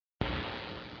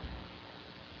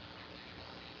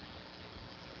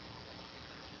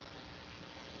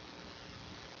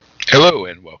Hello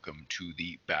and welcome to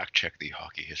the Back Check the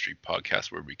Hockey History podcast,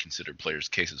 where we consider players'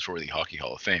 cases for the Hockey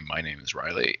Hall of Fame. My name is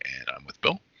Riley, and I'm with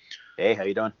Bill. Hey, how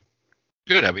you doing?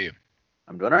 Good, how about you?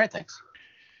 I'm doing all right, thanks.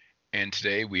 And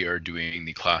today we are doing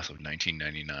the class of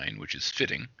 1999, which is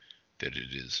fitting that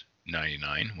it is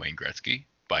 99, Wayne Gretzky,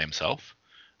 by himself.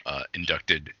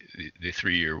 Inducted, the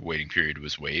 3-year waiting period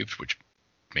was waived, which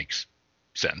makes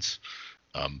sense,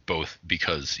 both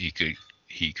because he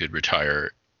could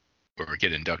retire or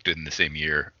get inducted in the same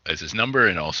year as his number,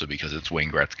 and also because it's Wayne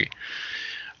Gretzky.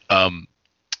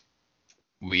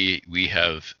 We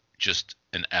have just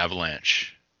an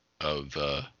avalanche of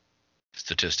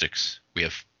statistics. We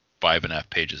have 5.5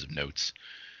 pages of notes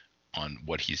on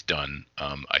what he's done.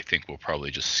 I think we'll probably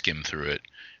just skim through it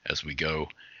as we go.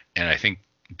 And I think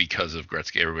because of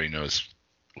Gretzky, everybody knows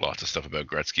lots of stuff about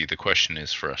Gretzky. The question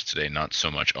is for us today, not so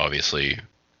much obviously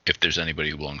if there's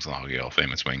anybody who belongs in the Hockey Hall of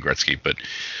Fame, it's Wayne Gretzky, but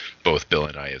both Bill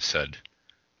and I have said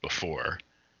before,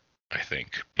 I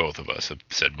think both of us have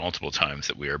said multiple times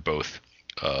that we are both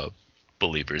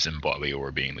believers in Bobby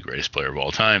Orr being the greatest player of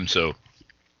all time. So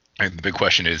I think the big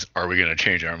question is, are we going to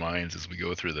change our minds as we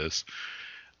go through this?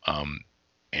 And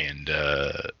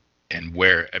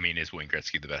where, I mean, is Wayne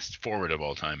Gretzky the best forward of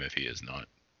all time if he is not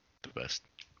the best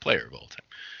player of all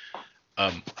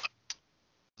time?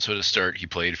 So to start, he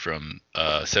played from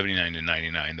 79 to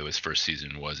 99, though his first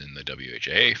season was in the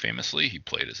WHA, famously. He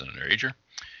played as an underager.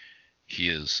 He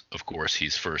is, of course,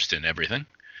 he's first in everything.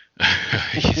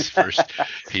 He's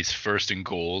first in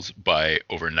goals by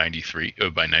over 93.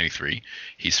 By 93,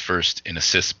 he's first in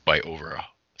assists by over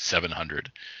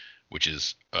 700, which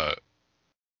is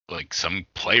like some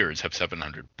players have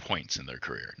 700 points in their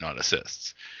career, not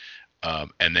assists.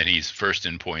 And then he's first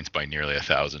in points by nearly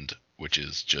 1,000, which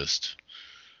is just,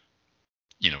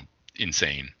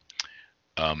 insane.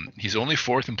 He's only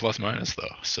fourth in plus minus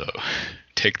though, so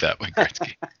take that, Wayne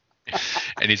Gretzky.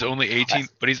 And he's only 18th,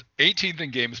 but he's 18th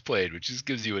in games played, which just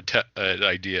gives you an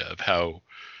idea of how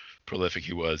prolific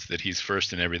he was. That he's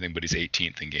first in everything, but he's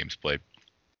 18th in games played.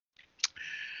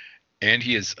 And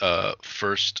he is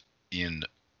first in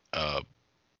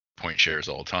point shares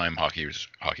all time. Hockey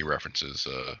References,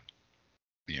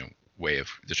 way of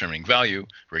determining value,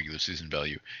 regular season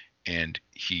value. And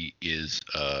he is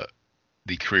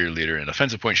the career leader in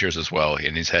offensive point shares as well,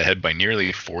 and he's ahead by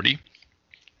nearly 40,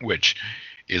 which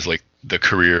is like the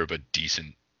career of a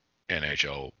decent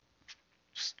NHL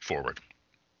forward.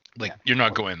 Like, you're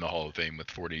not going in the Hall of Fame with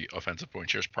 40 offensive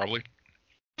point shares probably,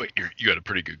 but you had a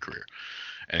pretty good career,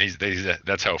 and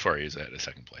that's how far he is ahead of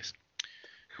second place.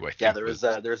 Who I think there's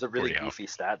a really goofy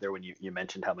stat there when you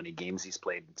mentioned how many games he's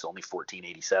played. It's only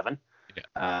 1487.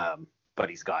 Yeah. But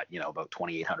he's got, about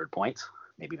 2,800 points,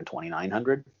 maybe even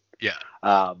 2,900. Yeah.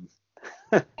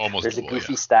 Almost. There's a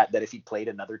goofy stat that if he played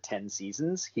another 10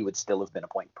 seasons, he would still have been a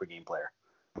point per game player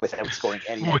without scoring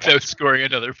any. Without scoring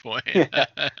another point.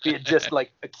 He had just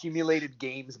accumulated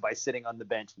games by sitting on the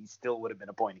bench. He still would have been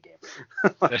a point a game.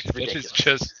 That is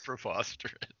just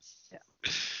preposterous.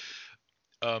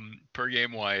 Yeah. Per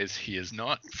game wise, he is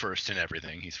not first in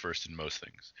everything. He's first in most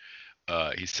things.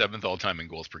 He's 7th all time in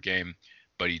goals per game,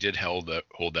 but he did hold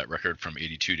that record from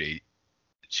 82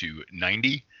 to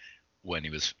 90 when he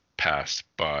was passed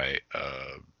by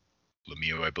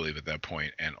Lemieux, I believe, at that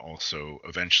point, and also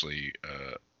eventually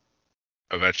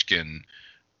Ovechkin,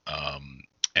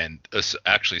 and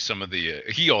actually some of the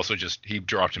he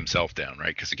dropped himself down,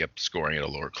 right, because he kept scoring at a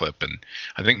lower clip, and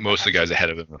I think most of the guys ahead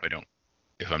of him,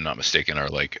 if I'm not mistaken, are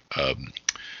like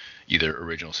either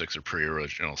original six or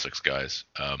pre-original six guys.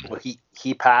 Well,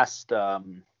 he passed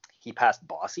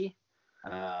Bossy,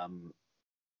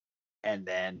 and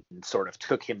then sort of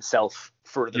took himself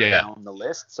further down the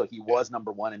list. So he was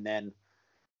number one, and then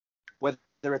whether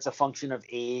it's a function of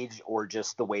age or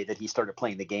just the way that he started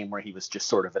playing the game, where he was just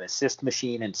sort of an assist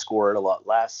machine and scored a lot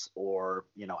less, or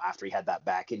after he had that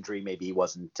back injury, maybe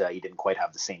he didn't quite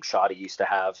have the same shot he used to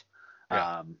have.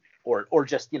 Yeah. Or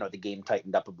just, the game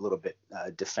tightened up a little bit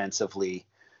defensively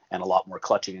and a lot more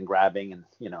clutching and grabbing. And,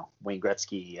 Wayne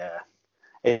Gretzky,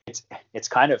 it's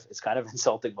kind of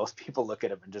insulting. Most people look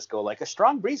at him and just go like, a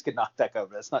strong breeze could knock that out.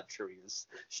 That's not true. He was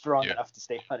strong enough to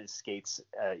stay on his skates,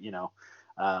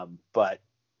 but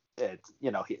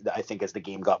I think as the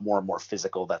game got more and more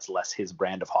physical, that's less his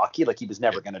brand of hockey. Like, he was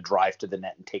never going to drive to the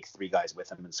net and take 3 guys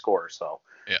with him and score. So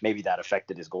maybe that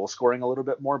affected his goal scoring a little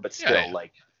bit more, but still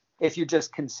like, if you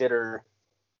just consider,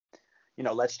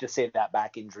 let's just say that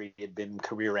back injury had been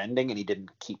career ending and he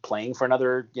didn't keep playing for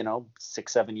another,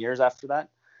 6-7 years after that,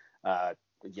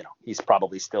 he's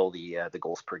probably still the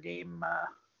goals per game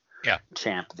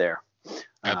champ there.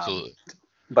 Absolutely.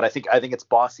 But I think it's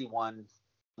Bossy 1,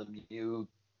 Lemieux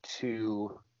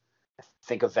to. I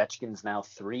think Ovechkin's now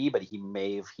 3, but he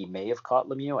may have caught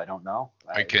Lemieux. I don't know.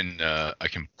 I can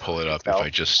pull it up tell. if I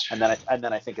just. And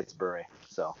then I think it's Bure.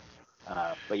 So.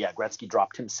 But yeah, Gretzky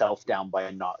dropped himself down by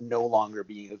no longer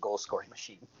being a goal scoring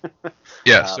machine.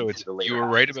 Yeah, so it's you were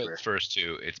right about the first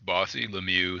two. It's Bossy,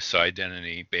 Lemieux, Cy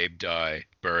Denny, Babe Dye,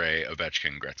 Bure,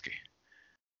 Ovechkin, Gretzky.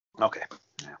 Okay.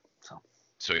 Yeah.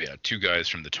 So yeah, 2 guys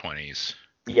from the 20s.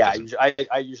 Yeah,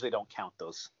 I usually don't count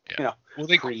those. Yeah. Well,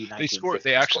 they scored.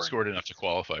 They actually scored enough to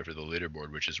qualify for the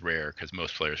leaderboard, which is rare because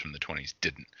most players from the 20s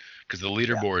didn't. Because the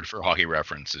leaderboard for Hockey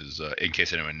Reference is, in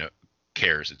case anyone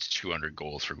cares, it's 200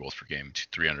 goals per game,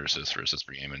 300 assists for assists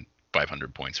per game, and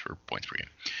 500 points for points per game.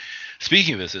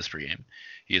 Speaking of assists per game,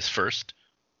 he is first,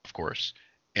 of course,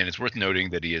 and it's worth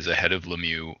noting that he is ahead of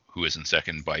Lemieux, who is in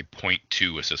second by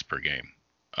 0.2 assists per game,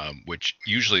 which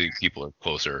usually people are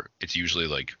closer. It's usually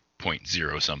like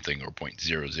 0.0 something or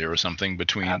 0.00 something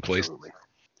between places.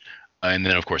 And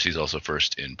then, of course, he's also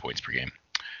first in points per game.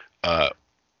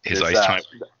 His ice time.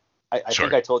 I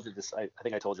think I told you this. I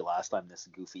think I told you last time this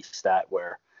goofy stat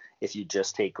where if you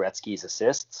just take Gretzky's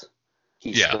assists,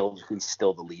 he's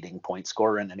still the leading point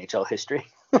scorer in NHL history.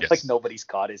 Yes. Like nobody's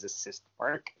caught his assist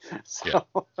mark. So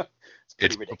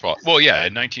it's ridiculous. Well, yeah,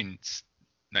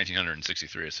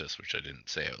 1963 assists, which I didn't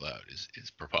say out loud,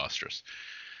 is preposterous.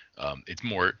 It's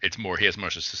more. He has more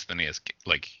assists than he has.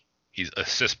 Like he's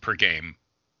assists per game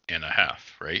and a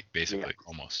half, right? Basically,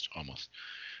 almost.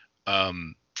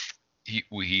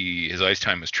 His ice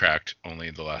time was tracked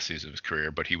only the last season of his career,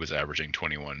 but he was averaging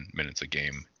 21 minutes a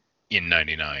game in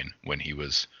 '99 when he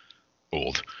was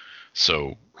old.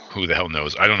 So who the hell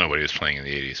knows? I don't know what he was playing in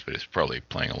the '80s, but he's probably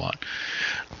playing a lot.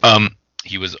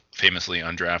 He was famously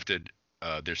undrafted.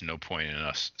 There's no point in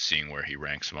us seeing where he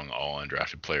ranks among all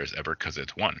undrafted players ever because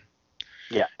it's 1.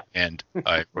 Yeah. And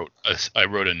I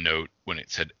wrote a note when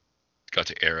it got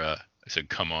to era. I said,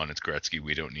 "Come on, it's Gretzky.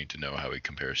 We don't need to know how he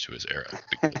compares to his era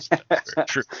because that's very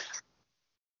true."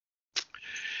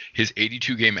 His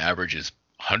 82 game average is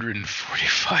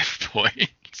 145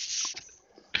 points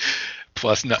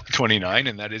plus 29,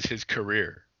 and that is his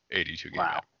career 82 game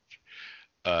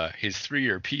average. His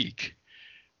 3-year peak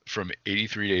from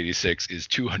 83 to 86 is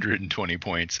 220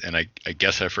 points, and I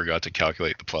guess I forgot to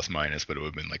calculate the plus minus, but it would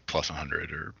have been like plus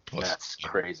 100 or plus That's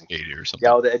crazy. 80 or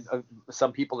something. Yeah,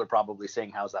 some people are probably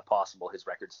saying, how's that possible? His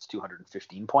record's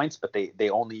 215 points, but they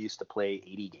only used to play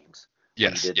 80 games.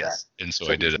 Yes. That. And so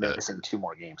I did missing 2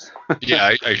 more games.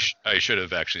 Yeah, I should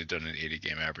have actually done an 80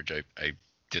 game average. I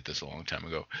did this a long time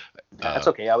ago. That's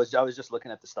okay. I was just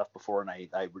looking at the stuff before, and I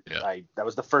that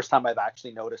was the first time I've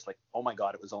actually noticed, like, oh my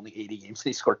god, it was only 80 games and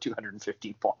he scored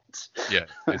 215 points. Yeah,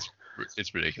 it's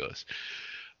ridiculous.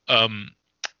 So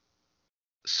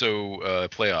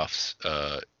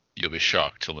playoffs, you'll be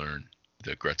shocked to learn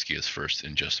that Gretzky is first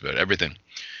in just about everything.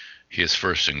 He is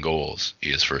first in goals.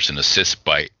 He is first in assists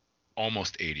by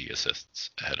almost 80 assists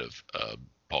ahead of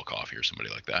Paul Coffey or somebody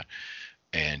like that.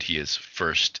 And he is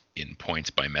first in points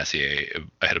by Messier,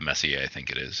 ahead of Messier, I think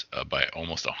it is, by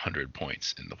almost 100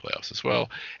 points in the playoffs as well.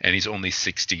 And he's only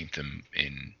 16th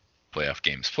in playoff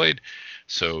games played.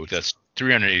 So that's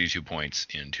 382 points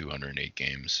in 208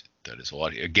 games. That is a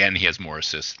lot. Again, he has more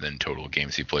assists than total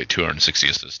games he played, 260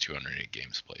 assists, 208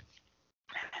 games played.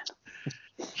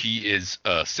 He is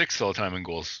 6th all-time in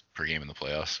goals per game in the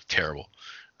playoffs. Terrible.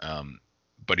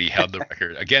 But he held the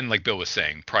record again, like Bill was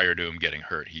saying, prior to him getting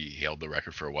hurt. He held the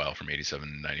record for a while from 87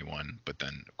 to 91, but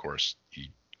then of course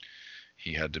he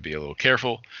had to be a little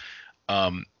careful.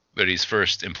 But he's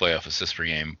first in playoff assists per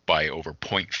game by over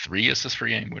 0.3 assists per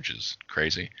game, which is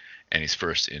crazy, and he's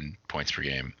first in points per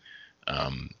game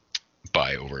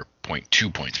by over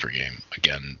 0.2 points per game.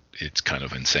 Again, it's kind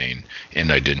of insane,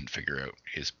 and I didn't figure out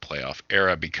his playoff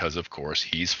era because, of course,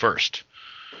 he's first.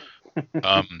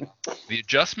 The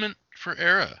adjustment for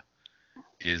era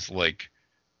is like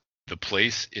the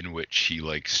place in which he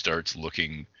like starts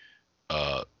looking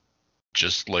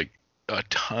just like a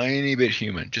tiny bit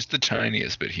human, just the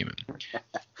tiniest bit human.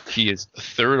 He is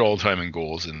 3rd all time in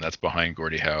goals, and that's behind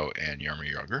Gordie Howe and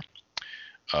Jaromir Jagr.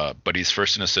 But he's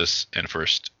first in assists and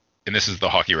first, and this is the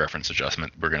Hockey Reference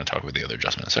adjustment. We're going to talk about the other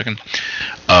adjustment in a second.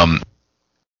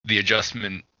 The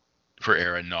adjustment for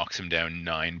era knocks him down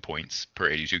 9 points per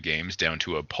 82 games, down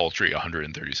to a paltry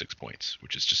 136 points,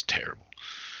 which is just terrible.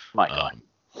 My God.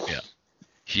 Yeah.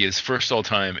 He is first all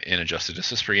time in adjusted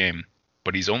assists per game,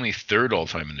 but he's only 3rd all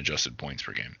time in adjusted points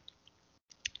per game.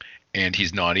 And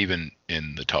he's not even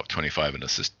in the top 25 in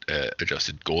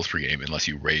adjusted goals per game unless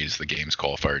you raise the games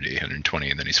qualifier to 820,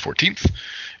 and then he's 14th.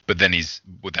 But then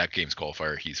with that games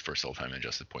qualifier, he's first all time in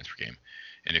adjusted points per game.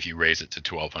 And if you raise it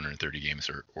to 1,230 games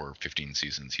or 15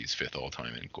 seasons, he's 5th all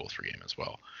time in goals per game as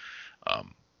well.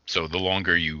 So the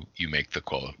longer you make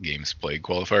the games played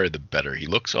qualifier, the better he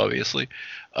looks, obviously,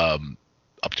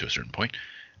 up to a certain point.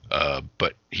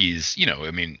 But he's,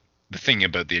 the thing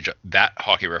about that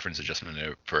hockey reference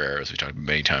adjustment for error, as we talked about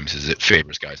many times, is it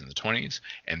favors guys in the 20s,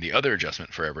 and the other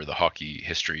adjustment for ever, the Hockey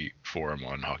History Forum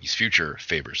on Hockey's Future,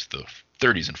 favors the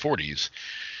 30s and 40s,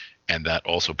 and that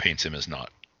also paints him as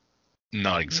not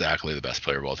exactly the best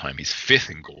player of all time. He's 5th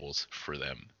in goals for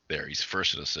them there. He's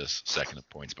 1st in assists, 2nd in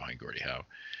points behind Gordie Howe.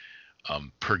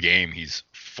 Per game, he's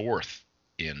 4th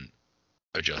in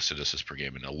adjusted assists per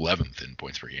game and 11th in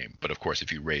points per game. But of course,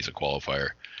 if you raise a qualifier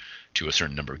to a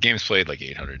certain number of games played, like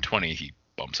 820, he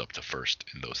bumps up to 1st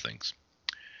in those things.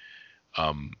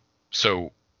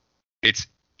 So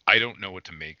I don't know what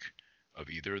to make of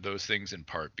either of those things, in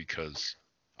part because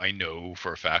I know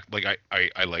for a fact, like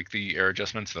I like the error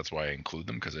adjustments. That's why I include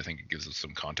them, because I think it gives us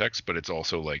some context. But it's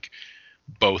also like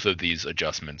both of these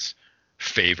adjustments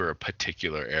favor a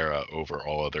particular era over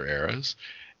all other eras,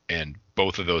 and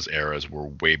both of those eras were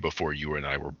way before you and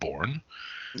I were born.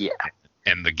 Yeah.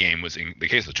 And the game was, in the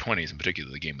case of the 20s in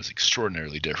particular, the game was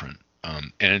extraordinarily different.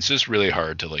 And it's just really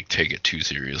hard to like take it too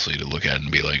seriously to look at it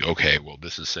and be like, okay, well,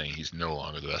 this is saying he's no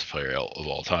longer the best player of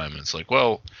all time. And it's like,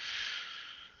 well,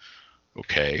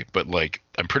 okay, but like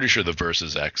I'm pretty sure the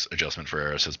versus X adjustment for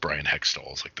error says Brian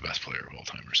Hextall is like the best player of all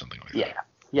time or something like that.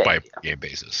 Yeah. By game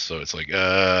basis. So it's like,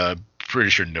 pretty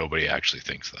sure nobody actually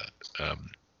thinks that.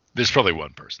 There's probably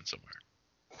one person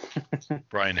somewhere.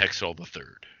 Brian Hextall the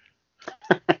third.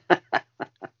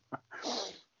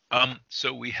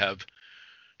 So we have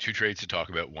 2 trades to talk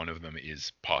about. One of them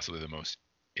is possibly the most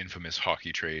infamous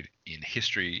hockey trade in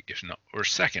history, if not, or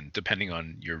second, depending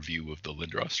on your view of the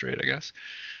Lindros trade, I guess.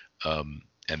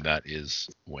 And that is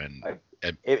when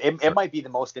it might be the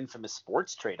most infamous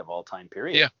sports trade of all time,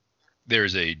 period. Yeah.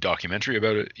 There's a documentary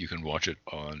about it. You can watch it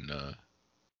on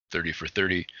 30 for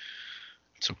 30.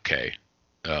 It's okay.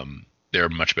 There are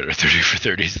much better 30 for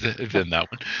 30s than that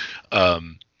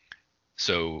one.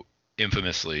 So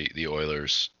infamously, the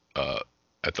Oilers,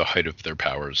 at the height of their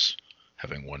powers,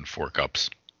 having won 4 cups,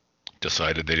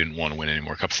 decided they didn't want to win any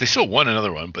more cups. They still won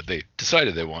another one, but they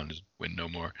decided they wanted to win no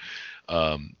more.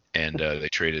 And they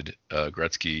traded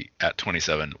Gretzky at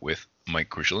 27 with Mike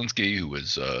Krushelinski, who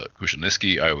was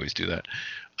Krushelniski. I always do that.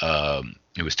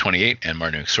 Who was 28, and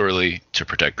Martin McSorley to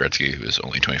protect Gretzky, who was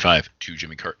only 25,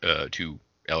 to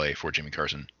LA for Jimmy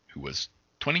Carson, who was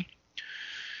 20.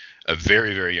 A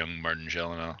very, very young Martin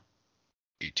Gelinas,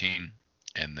 18,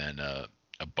 and then a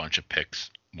bunch of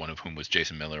picks, one of whom was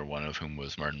Jason Miller, one of whom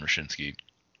was Martin Rashinsky,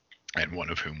 and one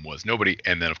of whom was nobody.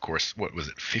 And then, of course, what was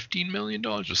it, $15 million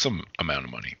or some amount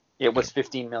of money? It was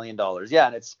 $15 million. Yeah,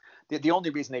 and it's the only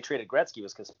reason they traded Gretzky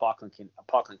was because Pocklington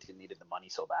needed the money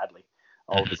so badly.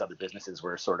 All of his other businesses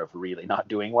were sort of really not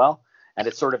doing well. And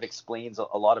it sort of explains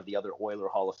a lot of the other Oiler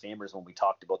Hall of Famers when we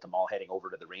talked about them all heading over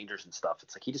to the Rangers and stuff.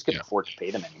 It's like he just couldn't afford to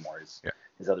pay them anymore.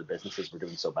 His other businesses were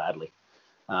doing so badly.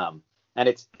 And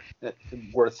it's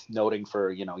worth noting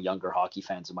for, younger hockey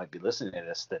fans who might be listening to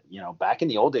this that, back in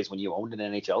the old days when you owned an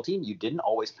NHL team, you didn't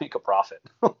always make a profit.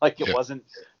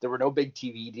 There were no big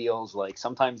TV deals. Like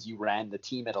sometimes you ran the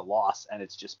team at a loss, and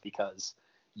it's just because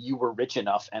you were rich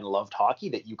enough and loved hockey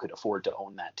that you could afford to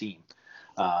own that team.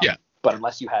 But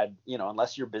unless you had,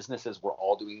 unless your businesses were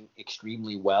all doing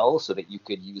extremely well so that you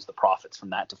could use the profits from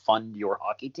that to fund your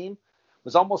hockey team, it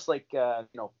was almost like,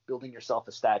 building yourself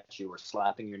a statue or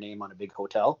slapping your name on a big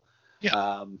hotel.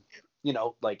 Yeah.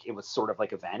 Like it was sort of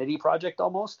like a vanity project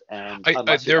almost. And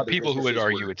there are people who would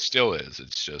argue it still is.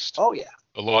 It's just, a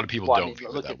lot of people don't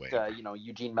feel it that way.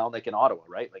 Eugene Melnyk in Ottawa,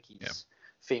 right? Like he's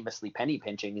famously penny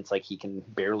pinching. It's like he can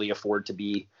barely afford to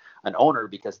be an owner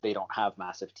because they don't have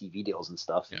massive TV deals and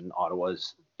stuff. Yeah. And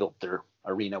Ottawa's built their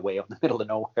arena way out in the middle of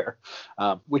nowhere,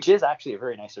 which is actually a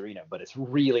very nice arena, but it's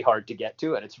really hard to get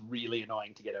to, and it's really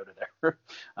annoying to get out of there.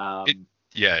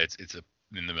 It's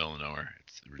in the middle of nowhere.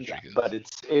 It's ridiculous. Yeah, but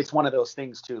it's one of those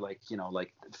things too. Like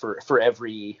for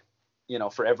every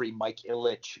Mike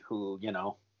Ilitch who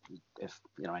if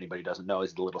anybody doesn't know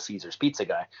is the Little Caesars pizza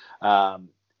guy.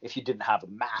 If you didn't have a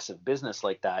massive business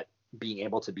like that, being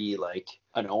able to be like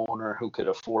an owner who could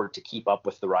afford to keep up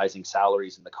with the rising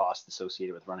salaries and the costs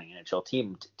associated with running an NHL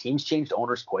team, teams changed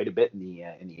owners quite a bit in the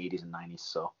 80s and 90s.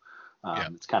 So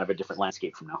it's kind of a different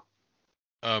landscape from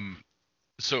now.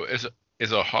 So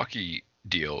as a hockey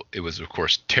deal, it was of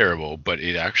course terrible, but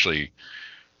it actually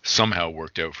somehow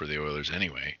worked out for the Oilers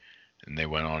anyway, and they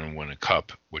went on and won a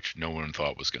cup, which no one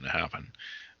thought was going to happen.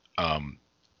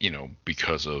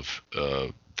 Because of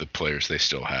the players they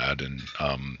still had, and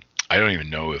I don't even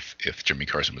know if Jimmy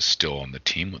Carson was still on the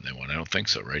team when they won. I don't think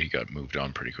so, right? He got moved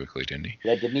on pretty quickly, didn't he?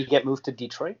 Yeah, didn't he get moved to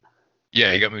Detroit?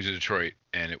 Yeah, he got moved to Detroit,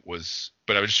 and it was.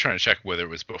 But I was just trying to check whether it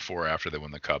was before or after they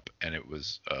won the cup, and it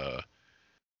was.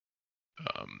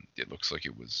 It looks like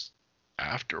it was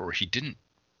after, or he didn't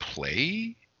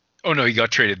play. Oh no, he got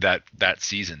traded that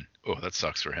season. Oh, that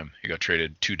sucks for him. He got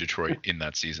traded to Detroit in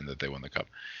that season that they won the cup.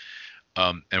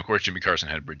 And of course, Jimmy Carson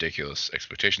had ridiculous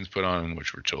expectations put on him,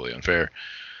 which were totally unfair.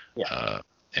 Yeah.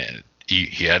 And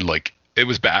he had like, it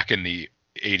was back in the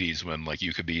 80s when like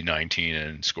you could be 19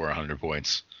 and score 100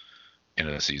 points in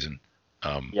a season.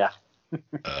 Yeah.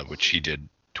 Which he did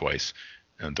twice,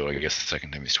 and though I guess the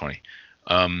second time he's 20.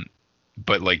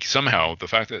 But like somehow the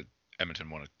fact that Edmonton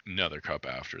won another cup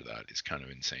after that is kind of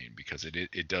insane, because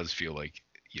it does feel like,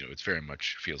 you know, it's very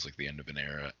much feels like the end of an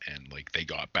era, and like they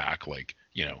got back, like,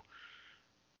 you know,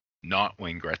 not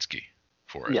Wayne Gretzky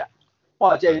for it. Yeah.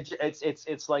 Well,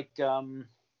 it's like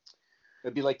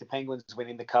it'd be like the Penguins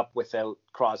winning the cup without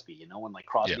Crosby, you know, when like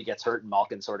Crosby gets hurt and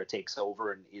Malkin sort of takes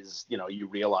over and is, you know, you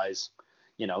realize,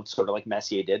 you know, sort of like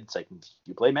Messier did. It's like,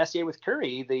 you play Messier with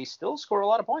Curry, they still score a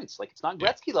lot of points. Like, it's not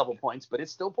Gretzky level points, but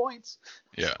it's still points.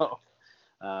 Yeah. So,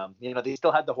 you know, they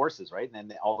still had the horses, right? And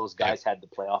then all those guys had the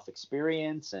playoff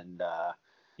experience, and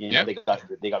you know, they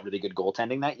got really good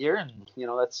goaltending that year, and you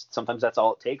know, sometimes that's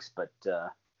all it takes. But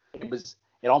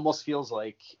it almost feels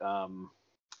like the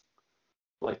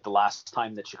last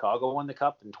time that Chicago won the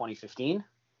cup in 2015,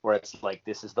 where it's like,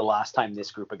 this is the last time this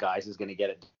group of guys is going to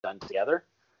get it done together.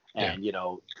 And, you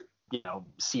know,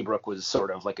 Seabrook was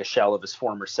sort of like a shell of his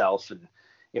former self. And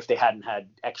if they hadn't had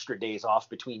extra days off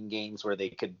between games where they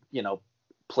could, you know,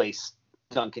 place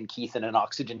Duncan Keith in an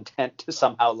oxygen tent to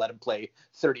somehow let him play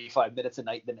 35 minutes a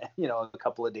night, then, you know, a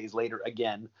couple of days later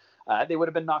again, they would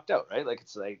have been knocked out, right? Like,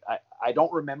 it's like, I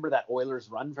don't remember that Oilers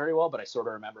run very well, but I sort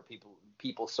of remember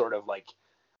people sort of like,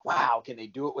 wow, can they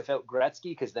do it without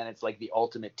Gretzky? Because then it's like the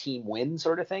ultimate team win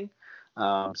sort of thing.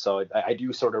 So I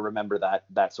do sort of remember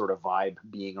that sort of vibe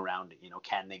being around, you know,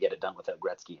 can they get it done without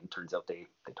Gretzky? And turns out they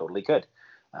totally could.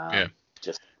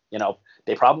 Just, you know,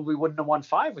 they probably wouldn't have won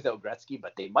 5 without Gretzky,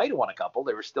 but they might have won a couple.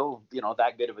 They were still, you know,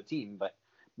 that good of a team. But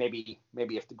maybe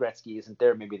if the Gretzky isn't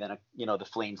there, maybe then, you know, the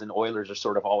Flames and Oilers are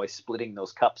sort of always splitting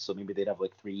those cups. So maybe they'd have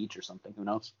like 3 each or something. Who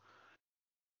knows?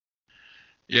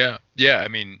 Yeah. I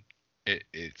mean,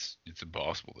 it's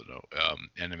impossible to know.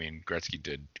 And I mean, Gretzky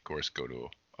did, of course, go to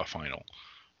a final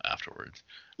afterwards.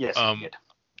 Yes, he did.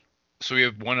 So we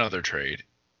have one other trade,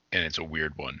 and it's a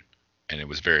weird one, and it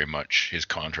was very much his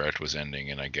contract was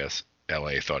ending, and I guess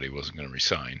LA thought he wasn't going to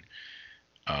resign.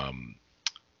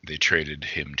 They traded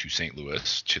him to St.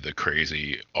 Louis, to the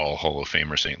crazy all Hall of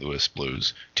Famer St. Louis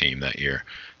Blues team that year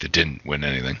that didn't win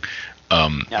anything.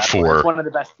 It's one of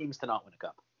the best teams to not win a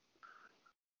cup.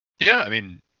 Yeah, I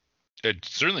mean,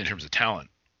 certainly in terms of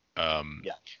talent.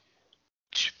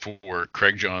 For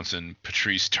Craig Johnson,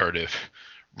 Patrice Tardif,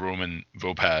 Roman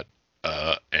Vopat,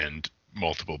 and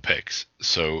multiple picks.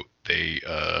 So they,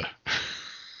 I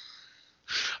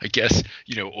guess,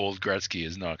 you know, old Gretzky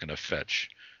is not going to fetch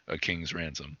a king's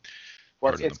ransom.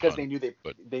 Well, it's because they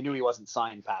knew he wasn't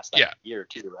signed past that year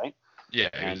too, right? Yeah,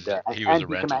 and he was a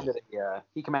rental.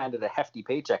 He commanded a hefty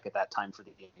paycheck at that time for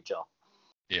the NHL.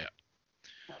 Yeah.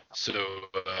 So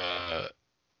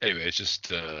anyway, it's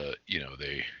just you know,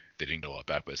 they didn't get a lot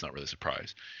back, but it's not really a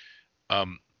surprise.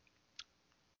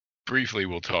 Briefly,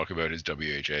 we'll talk about his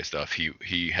WHA stuff.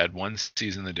 He had one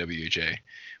season in the WHA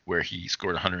where he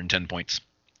scored 110 points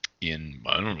in,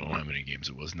 I don't know how many games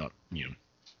it was, not, you know,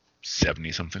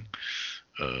 70 something.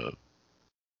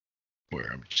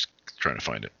 Where I'm just trying to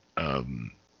find it.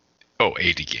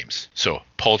 80 games. So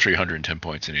paltry 110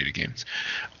 points in 80 games.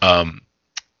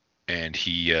 And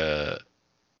he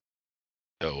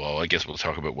I guess we'll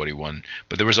talk about what he won.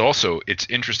 But there was also, it's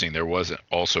interesting, there was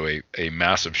also a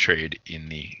massive trade in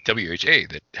the WHA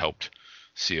that helped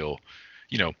seal,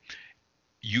 you know,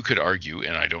 you could argue,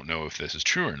 and I don't know if this is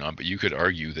true or not, but you could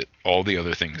argue that all the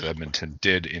other things Edmonton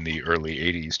did in the early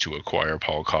 80s to acquire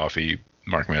Paul Coffey,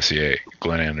 Mark Messier,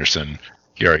 Glenn Anderson,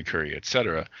 Gary Curry,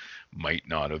 etc., might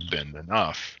not have been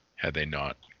enough had they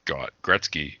not got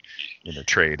Gretzky in a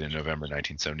trade in November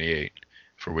 1978,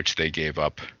 for which they gave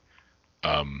up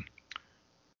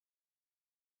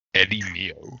Eddie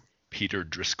Mio, Peter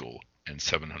Driscoll, and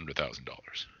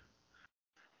 $700,000.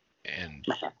 And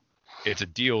it's a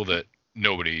deal that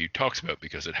nobody talks about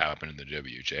because it happened in the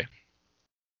WHA.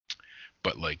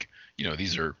 But like, you know,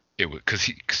 these are because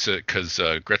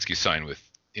Gretzky signed with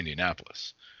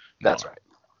Indianapolis. That's right.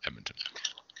 Edmonton.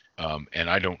 And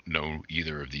I don't know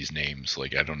either of these names.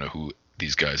 Like, I don't know who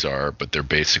these guys are, but they're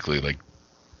basically like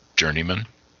journeymen.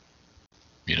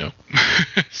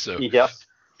 So Yep.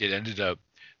 it ended up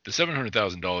the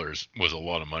 $700,000 was a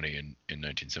lot of money in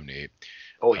 1978.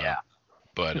 Oh yeah.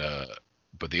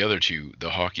 But the other two, the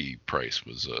hockey price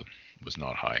was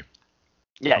not high.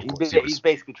 Yeah, Of course, he was. he's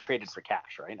basically traded for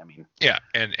cash, right? I mean. Yeah,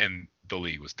 and the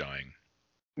league was dying.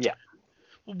 Yeah.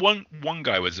 One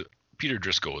guy was Peter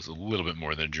Driscoll was a little bit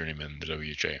more than a journeyman in the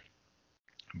WHA,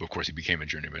 but of course he became a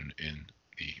journeyman in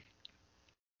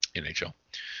the NHL.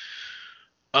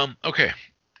 Okay,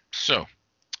 so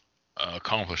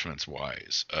accomplishments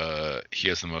wise, he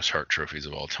has the most Hart trophies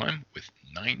of all time with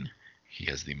 9. He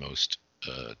has the most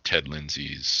Ted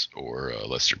Lindsay's or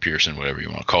Lester Pearson, whatever you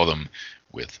want to call them,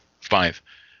 with 5.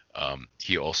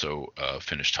 He also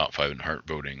finished top 5 in Hart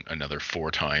voting another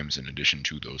 4 times in addition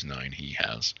to those 9 he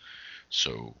has.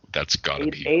 So that's got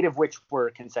to be 8 of which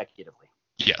were consecutively.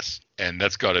 Yes, and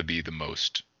that's got to be the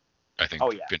most, I think,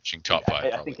 finishing top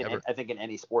 5 I think in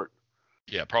any sport.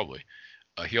 Yeah, probably.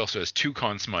 He also has 2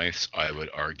 Conn Smythes. I would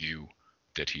argue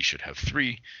that he should have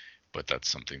 3, but that's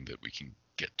something that we can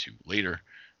get to later.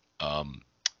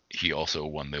 He also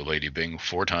won the Lady Byng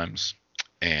 4 times,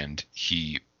 and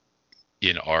he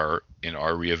in our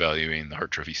reevaluating the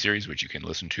Hart Trophy series, which you can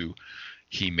listen to,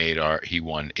 he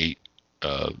won 8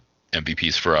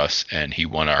 MVPs for us, and he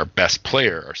won our best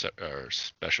player, our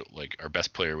special, like our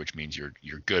best player, which means you're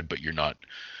good, but you're not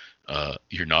on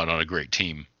a great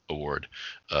team award.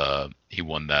 He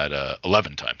won that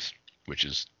 11 times, which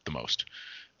is the most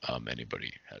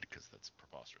anybody had, because that's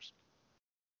preposterous.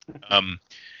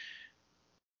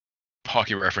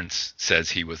 Hockey Reference says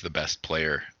he was the best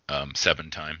player 7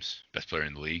 times, best player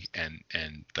in the league,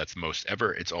 and that's most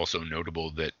ever. It's also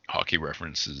notable that Hockey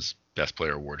Reference's best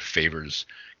player award favors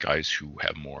guys who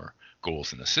have more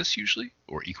goals and assists usually,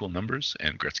 or equal numbers,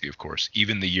 and Gretzky, of course,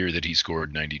 even the year that he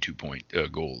scored 92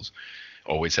 goals,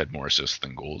 always had more assists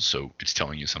than goals, so it's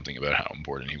telling you something about how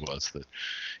important he was that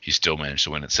he still managed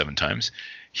to win it 7 times.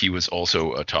 He was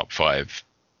also a top 5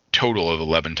 total of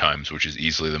 11 times, which is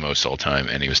easily the most all time,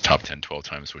 and he was top 10 12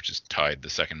 times, which is tied the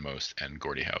second most, and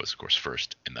Gordie Howe is of course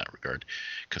first in that regard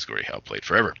because Gordie Howe played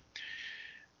forever.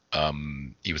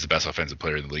 He was the best offensive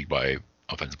player in the league by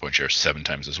offensive point share 7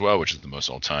 times as well, which is the most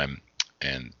all time,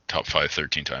 and top 5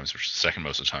 13 times, which is the second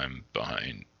most of the time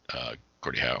behind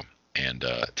Gordie Howe, and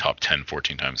top 10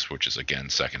 14 times, which is again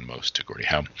second most to Gordie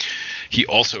Howe. He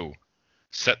also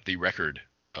set the record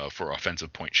for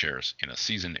offensive point shares in a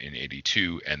season in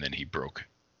 82, and then he broke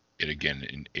it again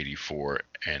in 84,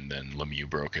 and then Lemieux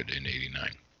broke it in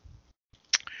 89.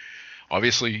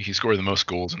 Obviously, he scored the most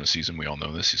goals in a season. We all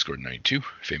know this. He scored 92,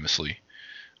 famously.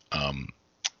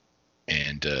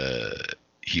 And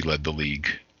he led the league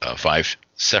 5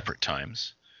 separate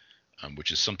times,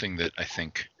 which is something that I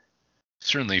think,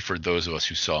 certainly for those of us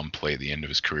who saw him play at the end of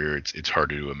his career, it's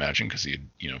harder to imagine because he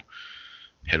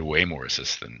had way more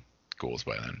assists than goals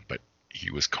by then, but he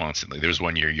was constantly. There was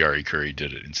one year Yari Curry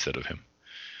did it instead of him,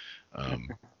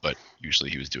 but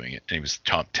usually he was doing it, and he was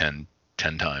top 10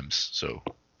 times, so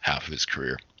half of his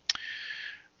career.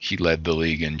 He led the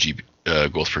league in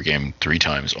goals per game 3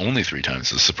 times, only 3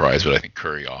 times. It's a surprise, but I think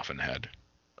Curry often had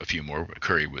a few more.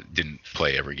 Curry didn't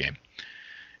play every game,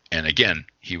 and again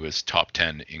he was top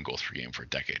 10 in goals per game for a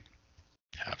decade,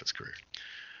 half his career.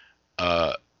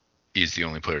 He's the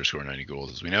only player to score 90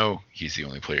 goals, as we know. He's the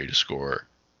only player to score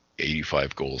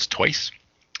 85 goals twice.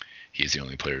 He's the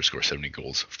only player to score 70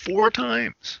 goals 4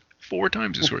 times. 4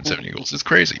 times he scored 70 goals. It's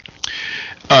crazy.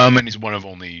 And he's one of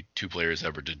only 2 players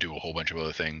ever to do a whole bunch of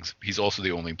other things. He's also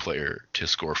the only player to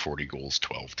score 40 goals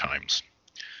 12 times,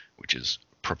 which is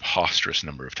a preposterous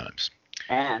number of times.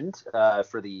 And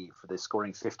for the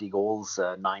scoring 50 goals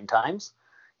 9 times,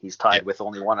 he's tied with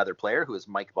only one other player, who is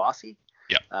Mike Bossy.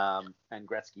 Yeah. And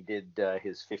Gretzky did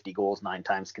his 50 goals 9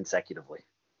 times consecutively.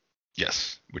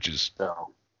 Yes, which is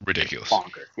ridiculous.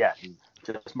 Bonkers. Yeah,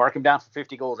 just mark him down for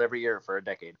 50 goals every year for a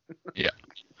decade. Yeah.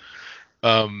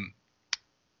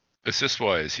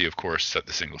 Assist-wise, he of course set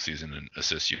the single season in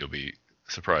assists. You'll be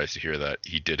surprised to hear that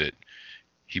he did it.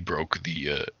 He broke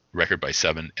the record by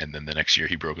 7, and then the next year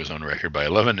he broke his own record by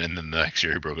 11, and then the next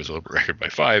year he broke his own record by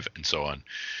 5, and so on.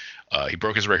 He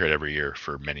broke his record every year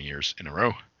for many years in a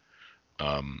row.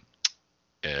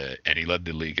 And he led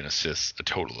the league in assists a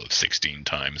total of 16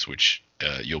 times, which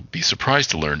you'll be surprised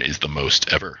to learn is the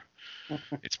most ever.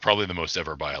 It's probably the most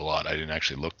ever by a lot. I didn't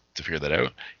actually look to figure that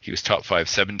out. He was top 5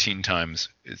 17 times.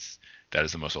 That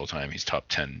is the most all time. He's top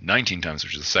 10 19 times,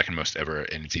 which is the second most ever,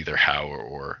 and it's either Howe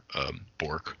or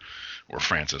Bork or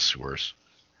Francis, who was,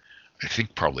 I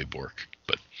think, probably Bork.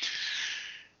 But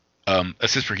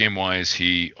assists per game wise,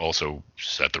 he also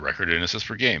set the record in assists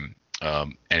per game.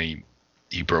 And he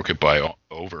he broke it by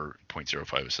over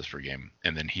 0.05 assists per game,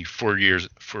 and then for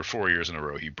 4 years in a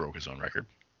row, he broke his own record.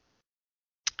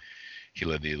 He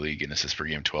led the league in assists per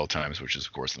game 12 times, which is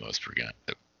of course the most per game,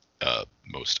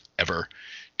 most ever.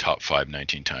 Top 5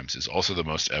 19 times is also the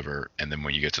most ever, and then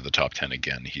when you get to the top 10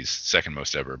 again, he's second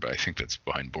most ever, but I think that's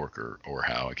behind Bork or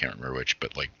Howe. I can't remember which,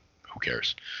 but like, who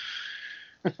cares?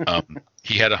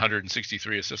 He had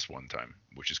 163 assists one time,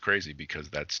 which is crazy because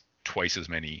that's twice as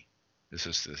many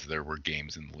assists as there were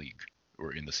games in the league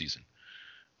or in the season.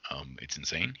 It's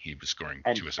insane. He was scoring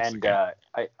 2 assists a game.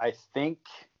 I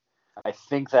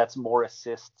think that's more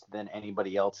assists than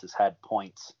anybody else has had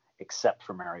points except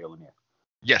for Mario Lemieux.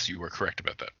 Yes, you were correct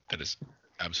about that. That is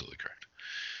absolutely correct.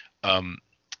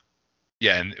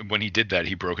 Yeah, and when he did that,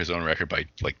 he broke his own record by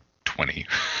like 20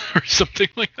 or something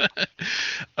like that.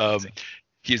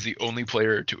 He is the only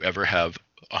player to ever have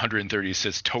 130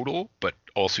 assists total, but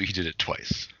also he did it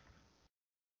twice,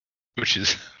 which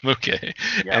is okay.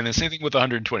 Yeah. And the same thing with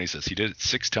 120 assists. He did it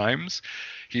 6 times.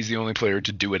 He's the only player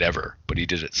to do it ever, but he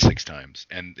did it 6 times.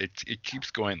 And it keeps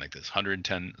going like this.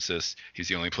 110 assists. He's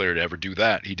the only player to ever do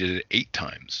that. He did it 8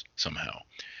 times somehow.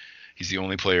 He's the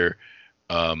only player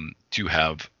to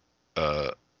have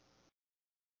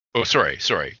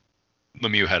sorry.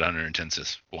 Lemieux had 110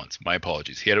 assists once. My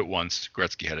apologies. He had it once.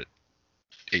 Gretzky had it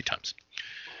 8 times.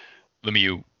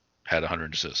 Lemieux had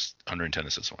 110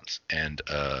 assists once, and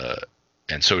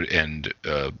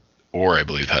Orr, I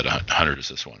believe, had 100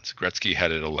 assists once. Gretzky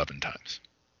had it 11 times.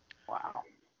 Wow.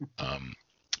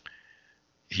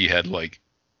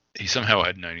 He somehow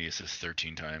had 90 assists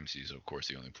 13 times. He's of course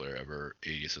the only player ever.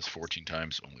 80 assists 14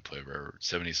 times, only player ever.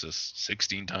 70 assists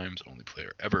 16 times, only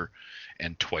player ever.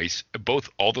 And twice,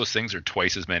 all those things are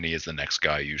twice as many as the next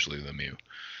guy, usually Lemieux,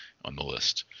 on the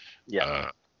list.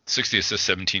 Yeah. 60 assists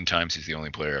 17 times, he's the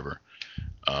only player ever.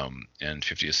 And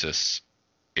 50 assists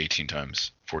 18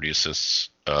 times, 40 assists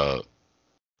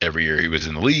every year he was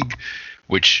in the league,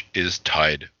 which is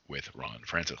tied with Ron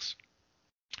Francis.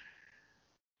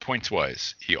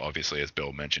 Points-wise, he obviously, as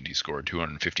Bill mentioned, he scored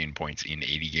 215 points in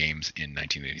 80 games in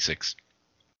 1986.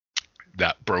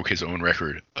 That broke his own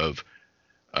record of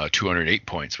 208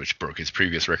 points, which broke his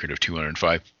previous record of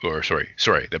 205.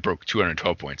 That broke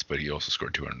 212 points, but he also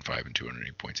scored 205 and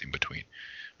 208 points in between.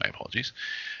 My apologies.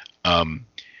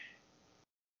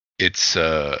 It's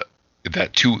that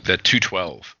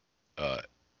 212.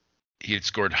 He had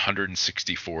scored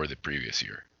 164 the previous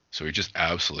year, so he just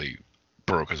absolutely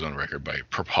broke his own record by a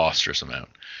preposterous amount.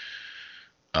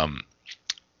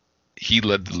 He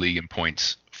led the league in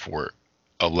points for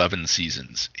 11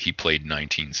 seasons. He played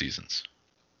 19 seasons,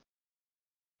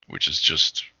 which is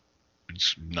just,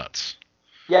 it's nuts.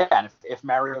 Yeah, and if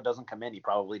Mario doesn't come in, he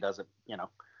probably does it,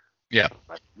 Yeah.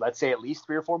 Let's say at least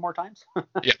 3 or 4 more times.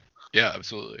 Yeah,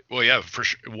 absolutely. Well, yeah, for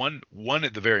sure. One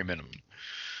at the very minimum.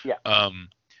 Yeah.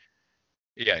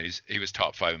 Yeah, he was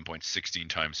top 5 in points 16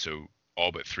 times, so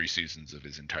all but 3 seasons of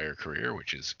his entire career,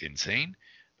 which is insane.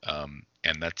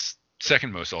 And that's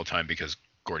second most all time because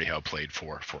Gordie Howe played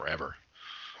for forever.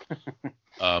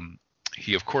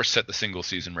 He of course set the single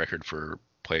season record for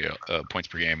points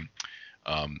per game.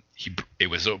 It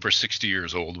was over 60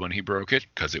 years old when he broke it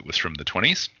because it was from the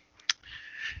 20s.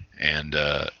 And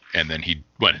then he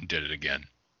went and did it again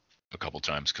a couple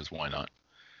times because why not?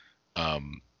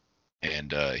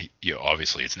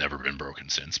 Obviously it's never been broken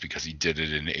since because he did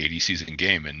it in an 80 season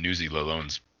game, and Newsy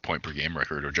Lalone's point per game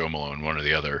record, or Joe Malone, one or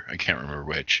the other, I can't remember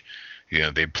which.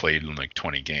 They played in like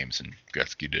 20 games, and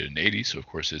Gretzky did it in 80, so of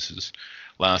course this has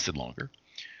lasted longer.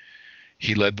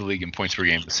 He led the league in points per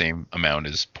game the same amount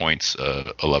as points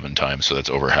 11 times, so that's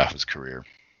over half his career.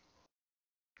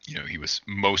 He was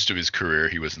most of his career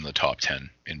he was in the top 10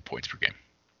 in points per game,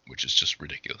 which is just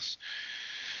ridiculous.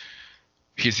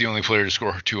 He's the only player to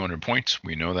score 200 points.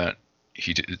 We know that.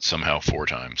 He did it somehow 4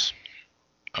 times.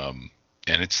 And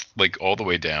it's like all the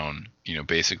way down,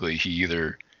 basically he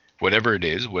either, whatever it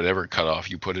is, whatever cutoff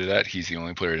you put it at, he's the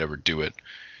only player to ever do it.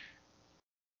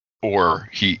 Or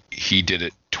he did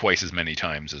it twice as many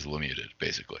times as Lemieux did,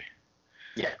 basically.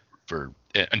 Yeah.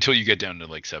 Until you get down to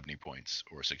like 70 points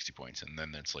or 60 points, and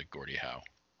then that's like Gordie Howe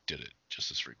did it just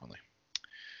as frequently.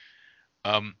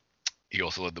 He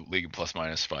also led the league in plus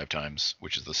minus 5 times,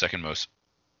 which is the second most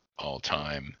all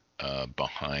time,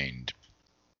 behind,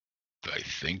 I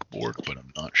think, Bork, but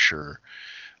I'm not sure.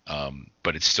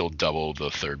 But it's still double the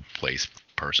third place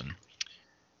person.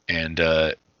 And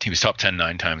he was top 10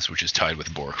 9 times, which is tied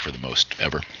with Bork for the most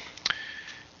ever.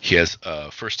 He has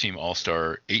first team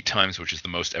All-Star 8 times, which is the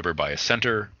most ever by a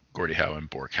center. Gordie Howe and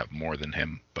Bork have more than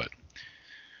him, but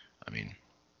I mean,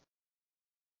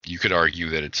 you could argue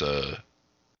that it's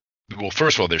well,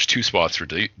 first of all, there's 2 spots for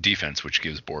defense, which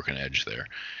gives Bork an edge there.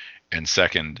 And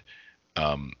second,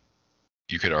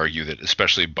 you could argue that,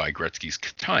 especially by Gretzky's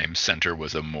time, center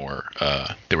was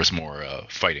there was more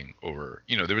fighting over.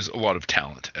 There was a lot of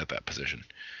talent at that position.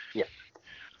 Yeah.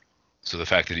 So the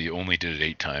fact that he only did it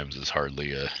 8 times is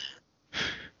hardly an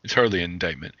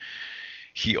indictment.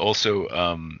 He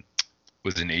also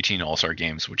was in 18 All-Star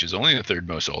games, which is only the 3rd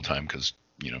most all-time because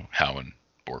Howe and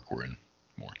Bork were in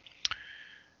more.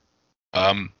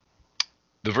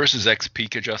 The versus X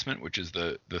peak adjustment, which is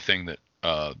the thing that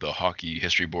the Hockey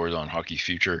History Board on Hockey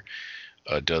Future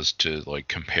does to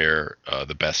compare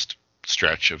the best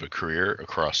stretch of a career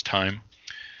across time.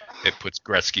 It puts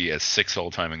Gretzky as 6th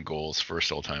all-time in goals,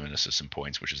 1st all-time in assists and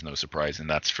points, which is no surprise, and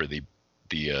that's for the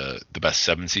best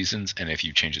 7 seasons. And if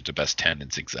you change it to best 10,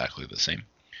 it's exactly the same.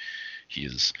 He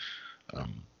is,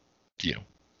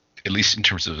 at least in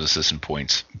terms of assists and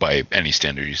points, by any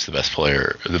standard, he's the best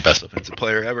player, the best offensive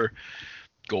player ever.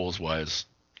 Goals wise,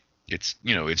 it's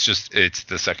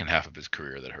the second half of his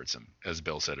career that hurts him. As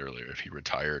Bill said earlier, if he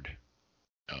retired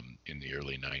in the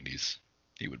early 90s,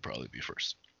 he would probably be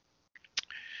first.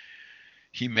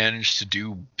 He managed to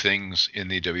do things in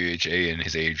the WHA in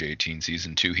his age 18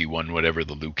 season too. He won whatever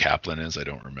the Lou Kaplan is. I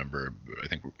don't remember. I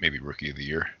think maybe Rookie of the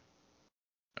Year.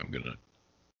 I'm gonna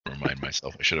remind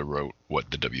myself. I should have wrote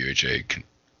what the WHA can.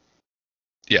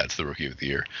 Yeah, it's the Rookie of the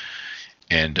Year.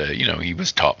 And he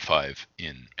was top 5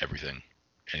 in everything,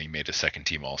 and he made a 2nd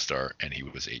team All-Star, and he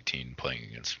was 18 playing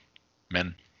against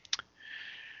men.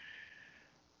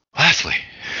 Lastly,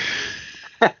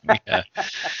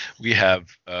 we have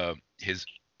his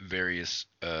various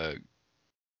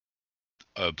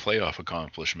playoff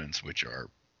accomplishments, which are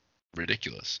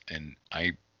ridiculous, and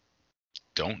I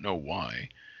don't know why,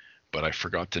 but I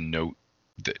forgot to note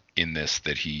that in this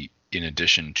that he, in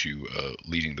addition to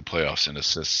leading the playoffs in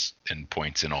assists and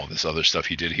points and all this other stuff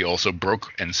he did, he also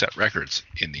broke and set records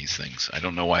in these things. I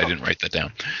don't know why I didn't write that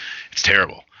down. It's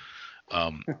terrible.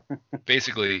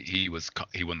 Basically, he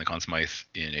won the Conn Smythe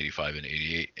in 85 and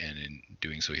 88, and in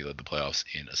doing so, he led the playoffs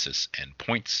in assists and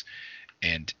points.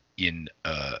 And in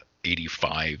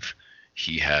 85,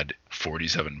 he had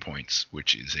 47 points,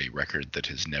 which is a record that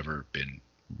has never been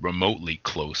remotely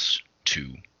close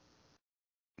to.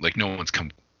 No one's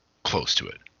come close to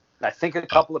it. I think a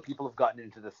couple of people have gotten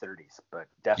into the 30s, but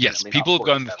definitely yes, people have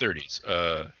gone in the 30s.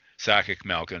 Sakic,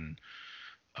 Malkin,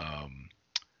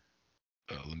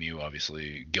 Lemieux,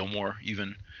 obviously, Gilmore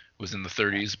even was in the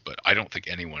 30s, but I don't think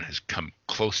anyone has come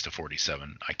close to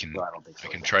 47. I can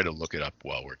try to look it up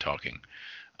while we're talking,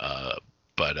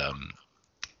 but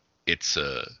it's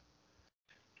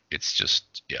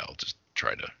just I'll just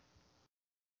try to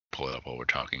pull it up while we're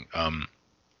talking.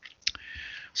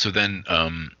 So then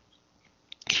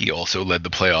he also led the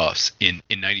playoffs in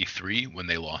 93 when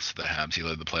they lost to the Habs. He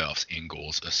led the playoffs in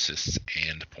goals, assists,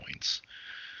 and points.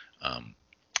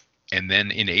 And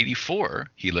then in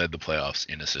 84, he led the playoffs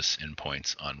in assists and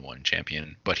points on one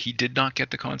champion, but he did not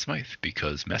get the Conn Smythe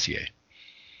because Messier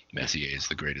is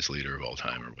the greatest leader of all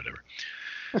time, or whatever.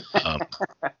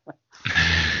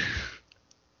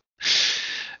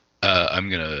 I'm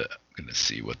gonna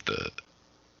see what the.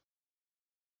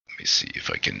 Let me see if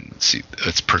I can see.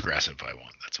 It's progressive.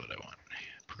 That's what I want.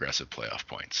 Progressive playoff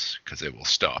points, because it will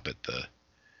stop at the.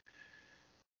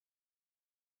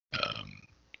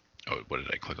 What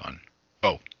did I click on?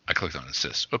 Oh, I clicked on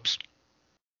assists. Oops.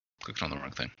 Clicked on the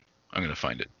wrong thing. I'm going to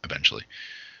find it eventually.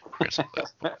 Progressive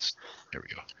playoff points. There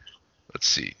we go. Let's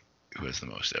see who has the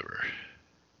most ever.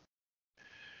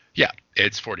 Yeah,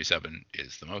 it's 47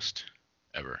 is the most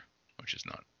ever, which is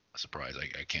not a surprise.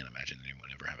 I can't imagine anyone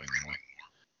ever having more.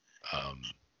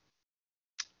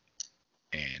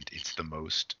 And it's the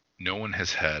most. No one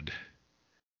has had.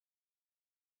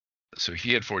 So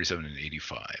he had 47 in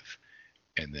 85.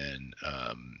 And then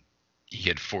he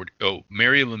had 40. Oh,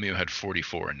 Mario Lemieux had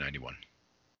 44 in 91.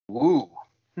 Ooh.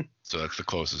 So that's the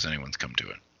closest anyone's come to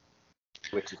it.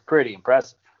 Which is pretty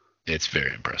impressive. It's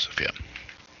very impressive, yeah.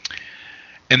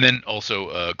 And then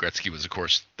also Gretzky was, of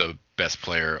course, the best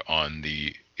player on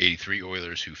the 83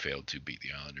 Oilers, who failed to beat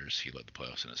the Islanders. He led the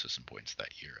playoffs in assists and points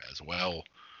that year as well.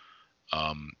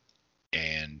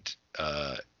 And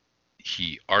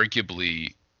he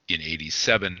arguably in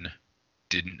 87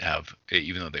 didn't have,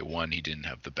 even though they won, he didn't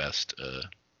have the best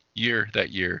year that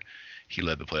year. He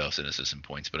led the playoffs in assists and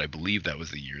points, but I believe that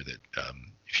was the year that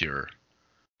Fuhrer,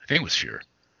 I think it was Fuhrer,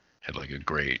 had like a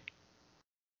great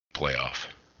playoff,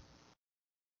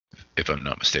 if I'm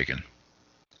not mistaken.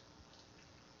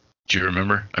 Do you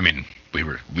remember? I mean, we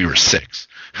were 6.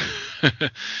 I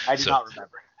do not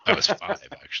remember. I was 5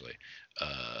 actually.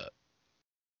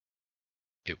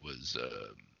 It was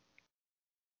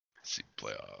see,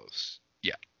 playoffs.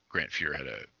 Yeah, Grant Fuhr had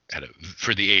a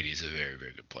for the 80s a very,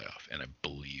 very good playoff, and I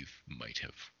believe might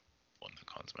have won the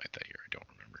Conn Smythe that year. I don't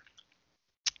remember.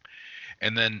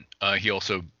 And then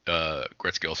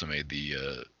Gretzky also made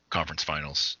the conference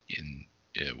finals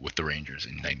with the Rangers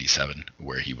in '97,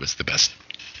 where he was the best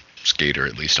skater,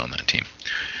 at least on that team.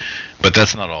 But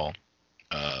that's not all.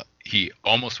 He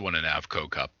almost won an Avco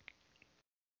Cup.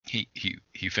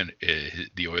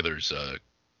 The Oilers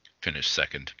finished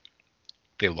second.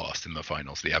 They lost in the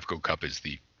finals. The Avco Cup is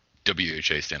the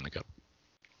WHA Stanley Cup.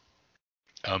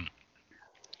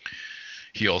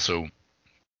 He also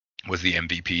was the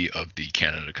MVP of the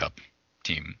Canada Cup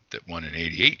team that won in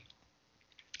 '88,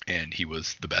 and he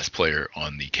was the best player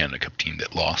on the Canada Cup team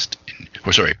that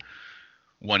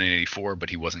won in '84, but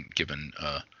he wasn't given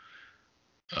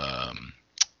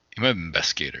he might have been best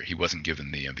skater. He wasn't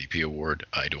given the MVP award.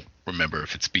 I don't remember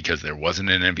if it's because there wasn't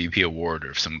an MVP award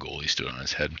or if some goalie stood on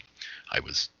his head. I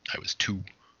was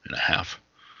 2.5.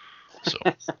 So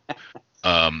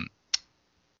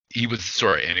he was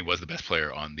the best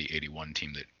player on the '81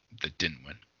 team that didn't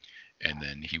win. And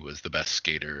then he was the best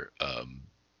skater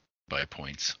by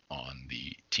points on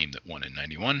the team that won in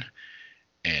 '91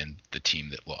 and the team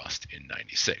that lost in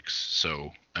 '96.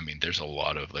 So, I mean, there's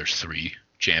 3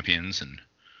 champions and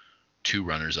 2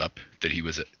 runners up that he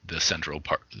was the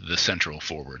central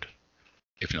forward,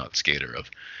 if not skater of.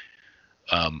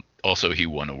 Also, he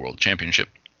won a world championship.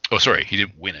 Oh, sorry, he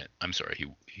didn't win it. I'm sorry.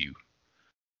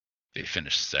 They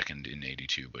finished second in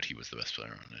 '82, but he was the best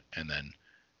player on it. And then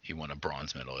he won a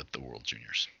bronze medal at the World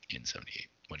Juniors in '78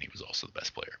 when he was also the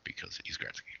best player because he's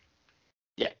Gretzky.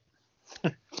 Yeah.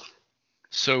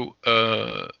 So,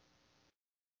 I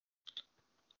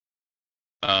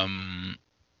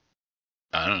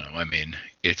don't know. I mean,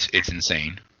 it's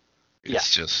insane.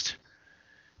 It's just,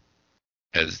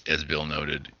 as Bill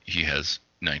noted, he has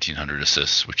 1,900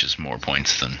 assists, which is more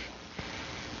points than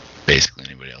basically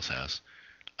anybody else has.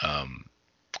 I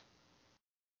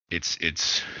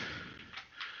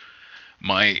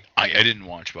didn't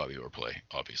watch Bobby Orr play.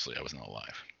 Obviously, I wasn't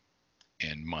alive,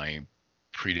 and my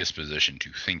predisposition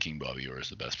to thinking Bobby Orr is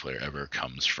the best player ever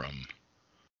comes from,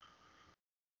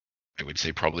 I would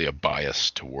say, probably a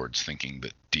bias towards thinking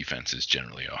that defense is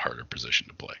generally a harder position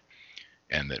to play,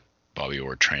 and that Bobby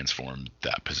Orr transformed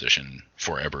that position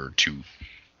forever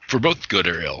for both good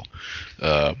or ill.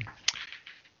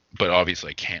 But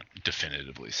obviously I can't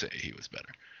definitively say he was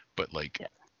better. But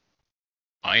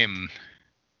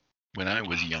when I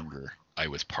was younger, I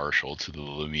was partial to the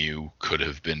Lemieux could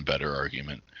have been better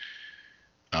argument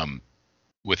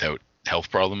without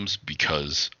health problems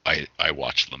because I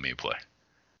watched Lemieux play.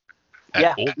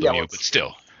 Old Lemieux, but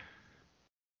still.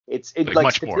 It's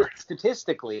much more.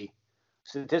 Statistically,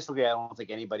 I don't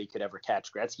think anybody could ever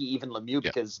catch Gretzky, even Lemieux,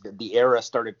 because the era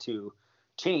started to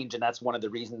change, and that's one of the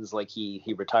reasons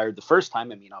he retired the first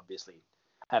time. I mean, obviously,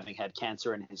 having had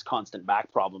cancer and his constant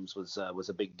back problems was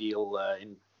a big deal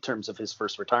in terms of his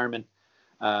first retirement.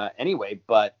 Anyway,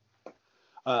 but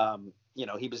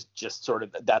he was just sort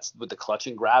of, that's what the clutch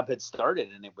and grab had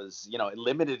started, and it was, it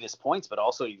limited his points, but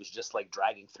also he was just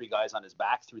dragging 3 guys on his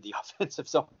back through the offensive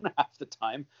zone half the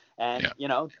time. And,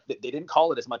 they didn't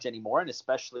call it as much anymore. And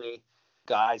especially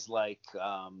guys like,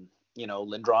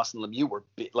 Lindros and Lemieux were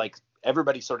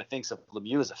everybody sort of thinks of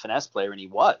Lemieux as a finesse player, and he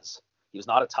was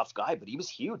not a tough guy, but he was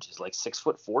huge. He's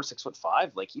 6'4",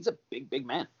 6'5". He's a big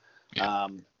man. Yeah.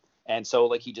 And so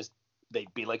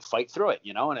they'd be fight through it,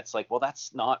 and it's well,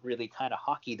 that's not really kind of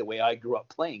hockey the way I grew up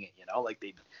playing it,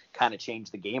 they'd kind of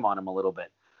changed the game on him a little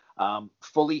bit.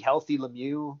 Fully healthy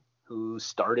Lemieux, who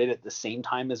started at the same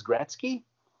time as Gretzky,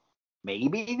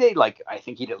 maybe I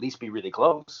think he'd at least be really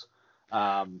close.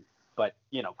 But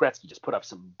Gretzky just put up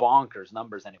some bonkers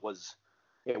numbers, and it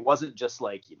wasn't just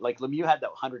Lemieux had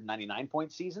that 199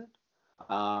 point season,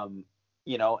 and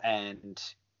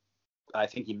I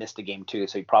think he missed a game too,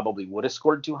 so he probably would have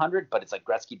scored 200. But it's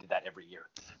Gretzky did that every year.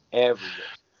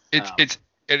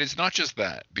 It's not just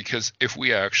that, because if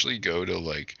we actually go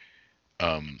to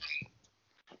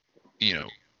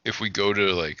if we go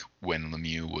to when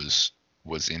Lemieux was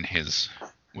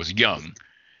young,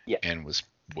 and was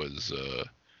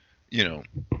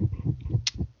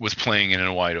playing in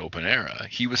a wide open era,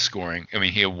 he was scoring. I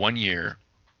mean, he had 1 year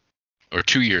or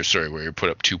 2 years, where he put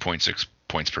up 2.6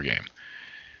 points per game.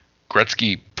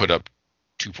 Gretzky put up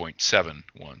 2.7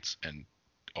 once and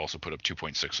also put up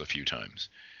 2.6 a few times.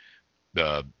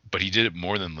 But he did it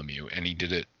more than Lemieux, and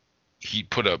he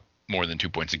put up more than 2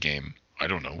 points a game. I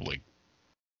don't know,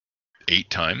 8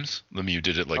 times. Lemieux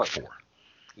did it 4.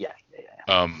 Yeah.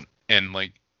 And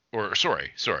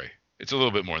sorry. It's a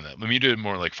little bit more than that. Lemieux did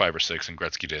more 5 or 6, and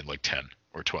Gretzky did 10.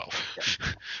 or 12. Yeah.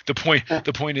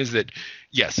 The point is that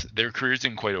yes, their careers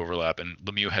didn't quite overlap, and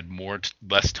Lemieux had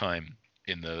less time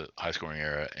in the high scoring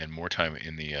era and more time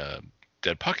in the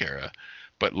dead puck era.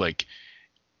 But like,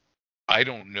 I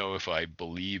don't know if I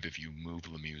believe if you move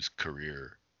Lemieux's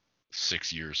career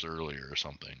 6 years earlier or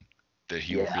something that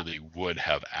he Yeah. really would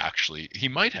have actually. He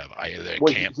might have. I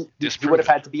Well, can't he disprove would have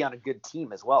it. had to be on a good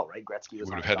team as well, right? Gretzky He was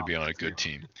would on have a had to be on a dominant good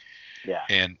team. team. Yeah.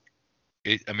 And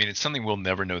I mean, it's something we'll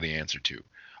never know the answer to.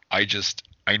 I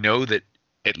know that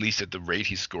at least at the rate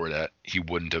he scored at, he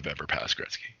wouldn't have ever passed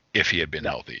Gretzky if he had been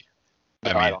healthy.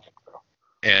 No, I I mean, don't think so.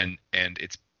 and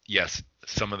it's yes,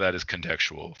 some of that is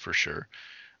contextual for sure.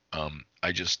 I'm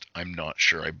not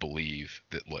sure I believe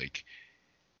that, like,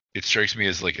 it strikes me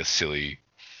as like a silly,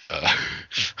 uh,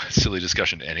 silly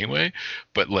discussion anyway.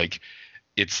 But like,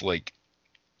 it's like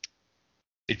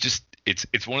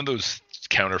it's one of those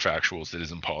counterfactuals that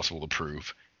is impossible to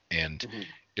prove, and Mm-hmm.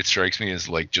 it strikes me as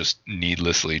like just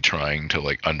needlessly trying to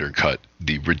like undercut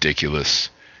the ridiculous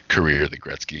career that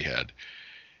Gretzky had.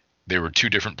 They were two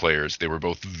different players. They were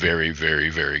both very, very,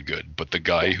 very good. But the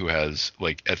guy who has,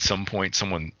 like, at some point,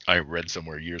 I read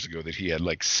somewhere years ago that he had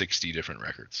like 60 different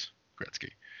records,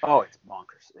 Gretzky. Oh, it's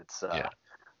bonkers. It's Yeah.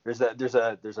 there's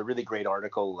a really great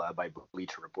article by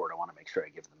Bleacher Report. I want to make sure I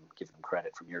give them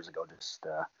credit from years ago, just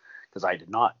because I did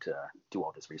not do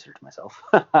all this research myself.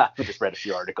 I just read a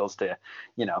few articles to,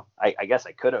 I guess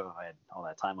I could have. I had all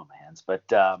that time on my hands, but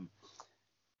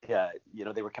yeah,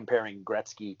 they were comparing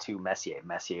Gretzky to Messier.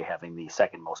 Messier having the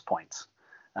second most points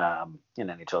in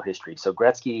NHL history. So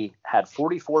Gretzky had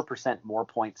 44% more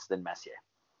points than Messier.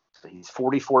 So he's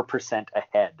 44%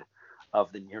 ahead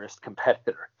of the nearest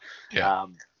competitor. Yeah.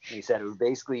 He said it was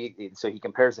basically, so he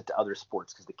compares it to other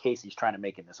sports, because the case he's trying to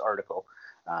make in this article,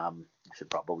 I should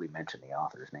probably mention the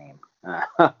author's name.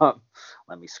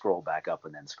 Let me scroll back up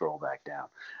and then scroll back down.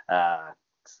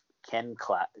 Ken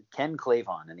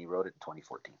Clavon, and he wrote it in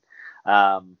 2014.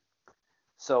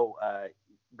 So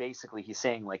basically he's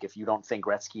saying, like, if you don't think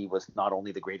Gretzky was not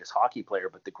only the greatest hockey player,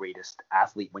 but the greatest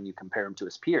athlete when you compare him to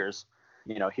his peers,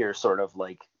 here's sort of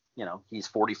like, he's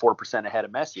 44% ahead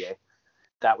of Messier.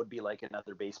 That would be like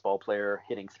another baseball player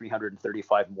hitting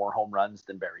 335 more home runs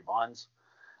than Barry Bonds,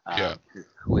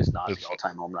 who is not the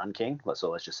all-time home run king. So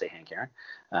let's just say Hank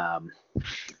Aaron.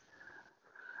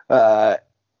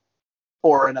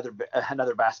 Or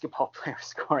another basketball player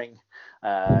scoring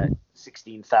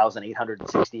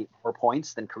 16,860 more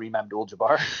points than Kareem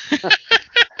Abdul-Jabbar.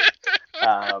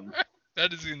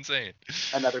 That is insane.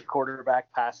 Another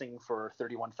quarterback passing for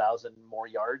 31,000 more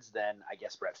yards than, I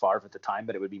guess, Brett Favre at the time,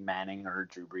 but it would be Manning or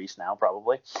Drew Brees now,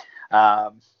 probably.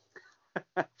 And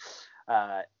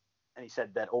he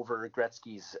said that over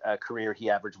Gretzky's career, he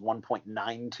averaged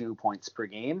 1.92 points per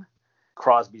game.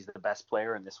 Crosby's the best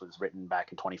player, and this was written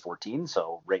back in 2014,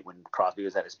 so right when Crosby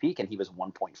was at his peak, and he was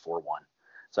 1.41.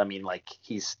 So, I mean, like,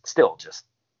 he's still just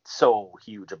so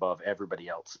huge above everybody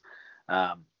else.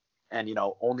 And,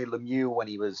 only Lemieux, when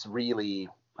he was really,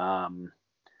 Lemieux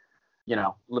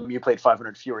played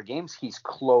 500 fewer games, he's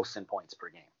close in points per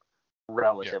game,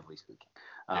 relatively speaking.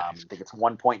 I think it's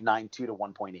 1.92 to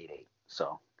 1.88.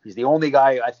 So he's the only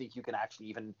guy I think you can actually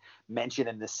even mention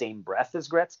in the same breath as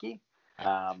Gretzky.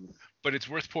 But it's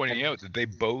worth pointing out that they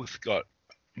both got,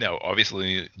 now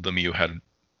obviously Lemieux had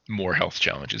more health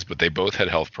challenges, but they both had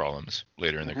health problems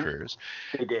later in their careers.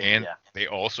 They did, and they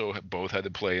also both had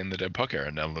to play in the dead puck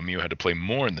era. Now Lemieux had to play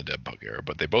more in the dead puck era,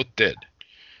 but they both did.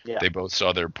 Yeah. They both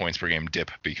saw their points per game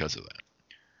dip because of that.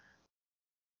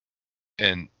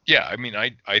 And yeah, I mean,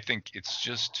 I think it's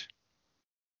just,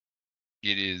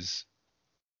 it is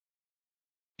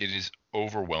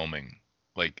overwhelming.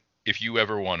 Like, if you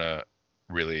ever want to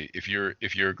really, if you're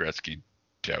a Gretzky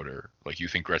doubter, like you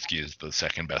think Gretzky is the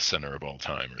second best center of all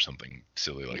time or something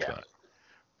silly like that,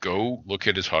 go look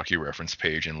at his hockey reference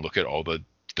page and look at all the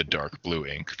dark blue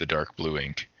ink,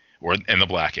 and the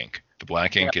black ink. The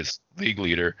black ink is league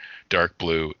leader, dark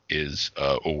blue is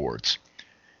awards,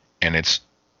 and it's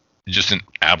just an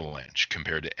avalanche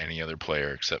compared to any other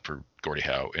player except for Gordie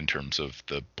Howe in terms of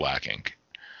the black ink.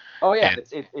 Oh yeah,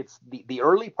 it's the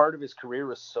early part of his career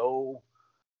was so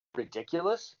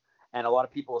ridiculous, and a lot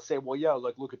of people will say, well, yeah,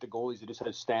 like, look at the goalies, they just had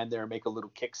to stand there and make a little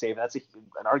kick save. That's an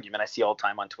argument I see all the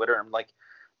time on Twitter. I'm like,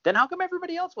 then how come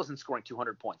everybody else wasn't scoring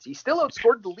 200 points? He still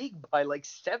outscored the league by like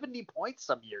 70 points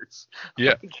some years.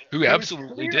 Yeah, like, who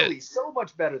absolutely did. So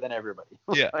much better than everybody.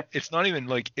 Yeah, it's not even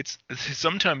like, it's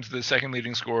sometimes the second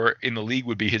leading scorer in the league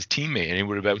would be his teammate, and he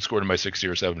would have outscored him by 60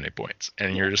 or 70 points.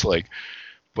 And you're just like,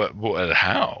 but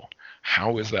how?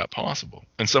 How is that possible?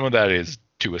 And some of that is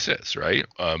 2 assists, right?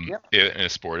 In a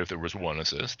sport, if there was 1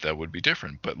 assist, that would be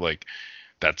different. But like,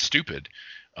 that's stupid,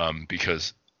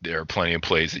 because there are plenty of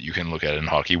plays that you can look at in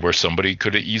hockey where somebody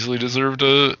could have easily deserved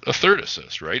a third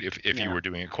assist, right? If you were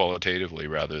doing it qualitatively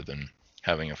rather than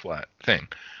having a flat thing.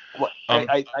 Well,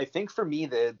 I think for me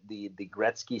the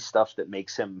Gretzky stuff that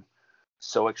makes him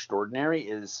so extraordinary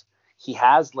is he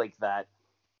has like that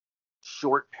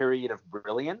short period of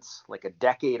brilliance, like a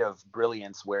decade of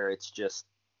brilliance where it's just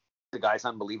the guy's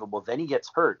unbelievable. Then he gets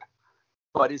hurt,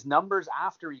 but his numbers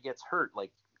after he gets hurt,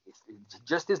 like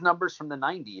just his numbers from the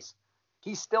 90s,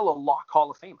 he's still a lock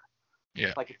Hall of Famer.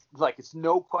 Yeah. Like it's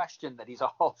no question that he's a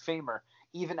Hall of Famer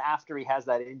even after he has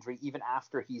that injury, even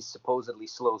after he supposedly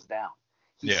slows down.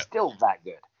 He's still that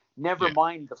good. Never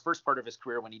mind the first part of his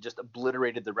career when he just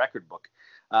obliterated the record book.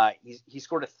 He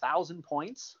scored 1,000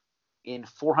 points in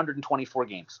 424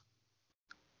 games.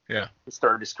 Yeah. He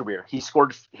started his career. He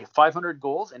scored 500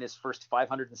 goals in his first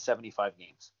 575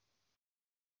 games.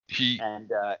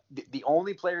 The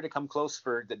only player to come close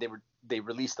for that they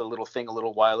released a little thing a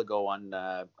little while ago on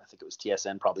I think it was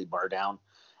TSN, probably Bar Down,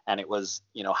 and it was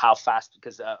how fast,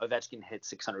 because Ovechkin hit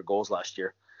 600 goals last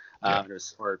year. It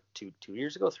was, or 2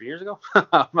 years ago, 3 years ago.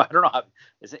 I don't know.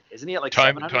 Isn't he at like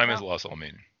 700 time now? Is lost all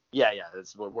meaning. Yeah.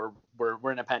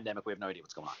 We're in a pandemic. We have no idea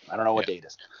what's going on. I don't know what day it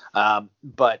is.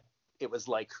 But it was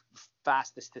like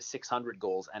fastest to 600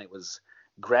 goals, and it was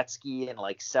Gretzky in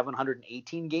like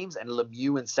 718 games and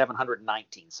Lemieux in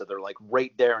 719. So they're like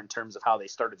right there in terms of how they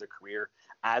started their career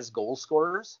as goal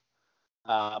scorers.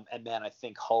 And then I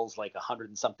think Hull's like 100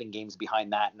 and something games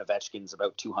behind that, and Ovechkin's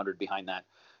about 200 behind that.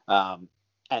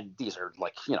 And these are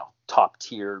like, top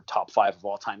tier, top 5 of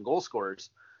all time goal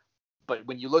scorers. But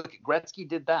when you look at Gretzky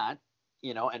did that,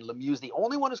 and Lemieux's the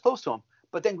only one who's close to him.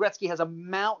 But then Gretzky has a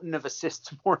mountain of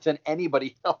assists more than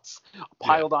anybody else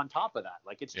piled on top of that.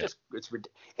 Like it's just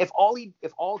if all he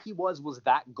was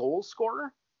that goal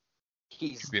scorer,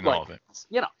 he's in the Hall of Fame.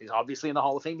 He's obviously in the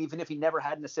Hall of Fame. Even if he never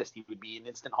had an assist, he would be an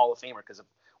instant Hall of Famer because of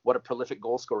what a prolific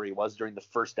goal scorer he was during the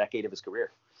first decade of his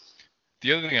career.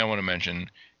 The other thing I want to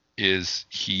mention is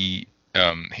he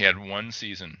had one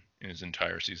season in his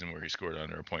entire season where he scored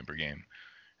under a point per game.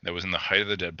 That was in the height of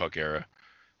the dead puck era,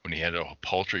 when he had a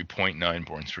paltry 0.9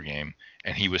 points per game,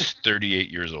 and he was 38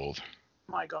 years old.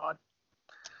 My God.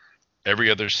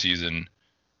 Every other season,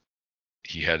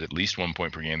 he had at least 1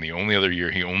 point per game. The only other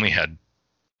year he only had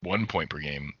 1 point per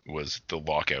game was the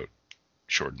lockout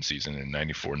shortened season in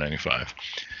 94-95,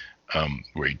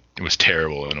 where he was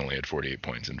terrible and only had 48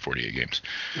 points in 48 games.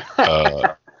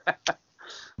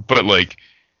 But like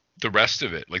the rest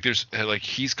of it, like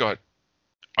he's got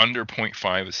under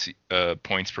 0.5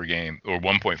 points per game, or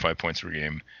 1.5 points per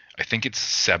game. I think it's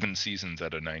 7 seasons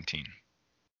out of 19,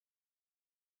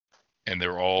 and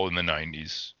they're all in the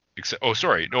 90s. Except, I'm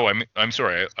sorry,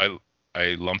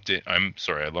 I lumped it. I'm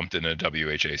sorry, I lumped in a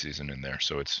WHA season in there,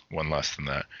 so it's one less than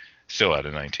that. Still out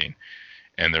of 19,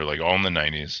 and they're like all in the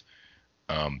 90s,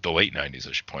 the late 90s,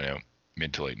 I should point out,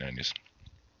 mid to late 90s,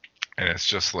 and it's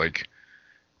just like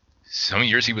some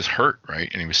years he was hurt, right,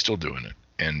 and he was still doing it.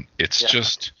 And it's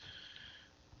there's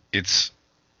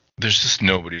just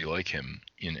nobody like him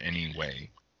in any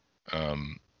way.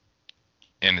 And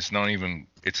it's not even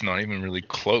really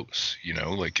close,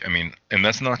 like, I mean, and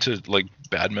that's not to like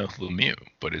badmouth Lemieux,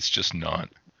 but it's just not.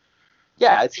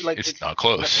 Yeah. It's like, it's not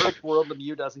close. In the perfect world,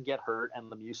 Lemieux doesn't get hurt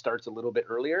and Lemieux starts a little bit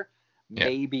earlier.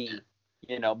 Maybe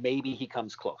he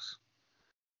comes close,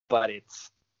 but it's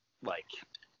like,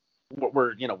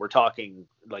 we're talking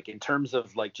like in terms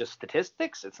of like just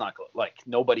statistics, it's not like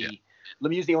nobody.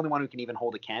 Lemieux's the only one who can even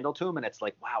hold a candle to him, and it's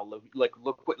like, wow, like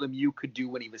look what Lemieux could do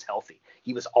when he was healthy.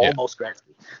 He was almost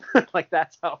Gretzky. Like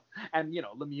that's how. And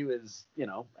Lemieux is,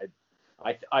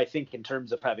 I think in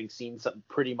terms of having seen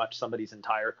pretty much somebody's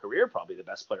entire career, probably the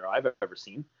best player I've ever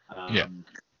seen.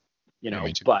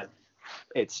 But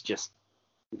it's just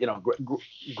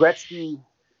Gretzky.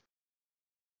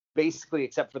 Basically,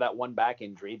 except for that one back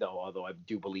injury, although I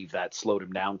do believe that slowed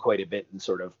him down quite a bit and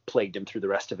sort of plagued him through the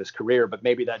rest of his career. But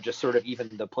maybe that just sort of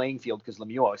evened the playing field, because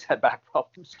Lemieux always had back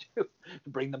problems too, to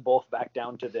bring them both back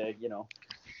down to the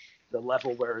the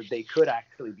level where they could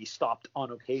actually be stopped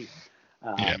on occasion.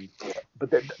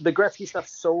 But the Gretzky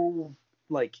stuff's so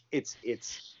like it's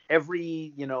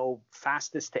every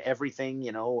fastest to everything,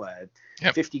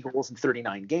 50 goals in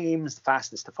 39 games,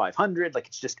 fastest to 500, like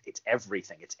it's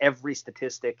everything, it's every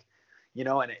statistic,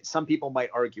 and some people might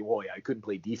argue, oh yeah, I couldn't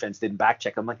play defense, didn't back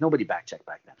check. I'm like, nobody back checked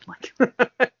back then. Like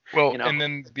well, and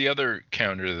then the other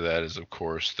counter to that is, of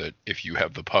course, that if you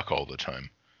have the puck all the time,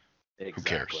 who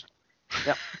cares?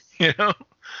 Yeah.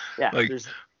 Like there's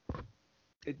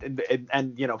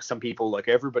and some people, like,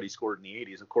 everybody scored in the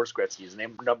 80s. Of course, Gretzky's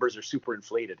numbers are super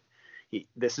inflated.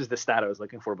 This is the stat I was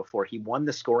looking for before. He won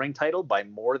the scoring title by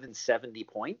more than 70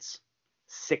 points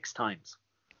 6 times.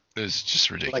 It's just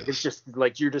ridiculous. Like, it's just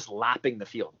like you're just lapping the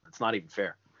field. It's not even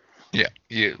fair. Yeah,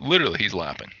 literally, he's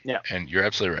lapping. Yeah. And you're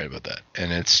absolutely right about that.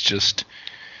 And it's just,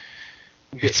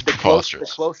 it's preposterous.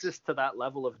 The closest to that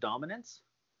level of dominance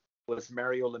was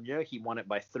Mario Lemieux. He won it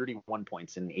by 31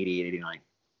 points in 88-89.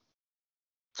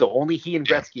 So only he and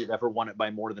Gretzky have ever won it by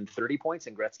more than 30 points,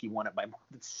 and Gretzky won it by more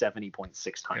than 70.6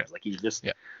 times. Yeah. Like, he's just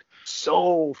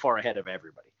so far ahead of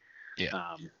everybody.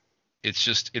 Yeah. It's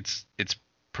just, it's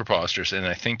preposterous, and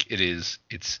I think it's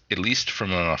at least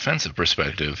from an offensive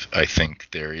perspective, I think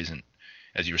there isn't,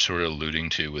 as you were sort of alluding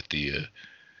to with the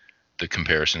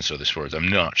comparisons to other sports, I'm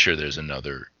not sure there's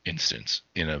another instance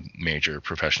in a major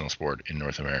professional sport in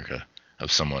North America of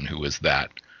someone who was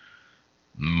that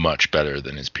much better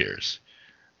than his peers.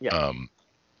 Yeah.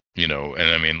 You know, and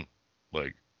I mean,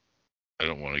 like, I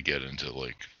don't want to get into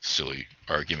like silly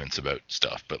arguments about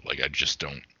stuff, but like, I just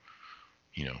don't,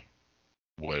 you know,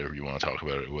 whatever you want to talk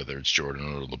about it, whether it's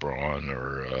Jordan or LeBron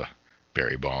or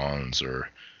Barry Bonds or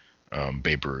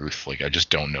Babe Ruth, like, I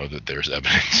just don't know that there's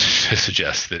evidence to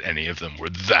suggest that any of them were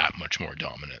that much more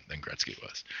dominant than Gretzky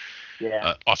was.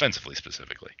 Yeah. Offensively,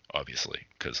 specifically, obviously,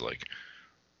 because like,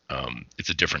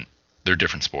 they're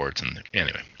different sports, and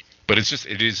anyway. But it's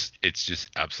just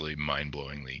absolutely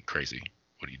mind-blowingly crazy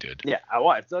what he did. Yeah,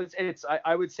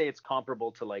 I would say it's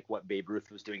comparable to like what Babe Ruth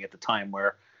was doing at the time,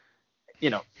 where, you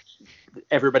know,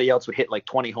 everybody else would hit like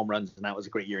 20 home runs, and that was a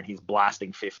great year, and he's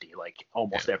blasting 50 like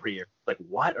almost every year. Like,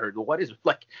 what is,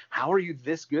 like, how are you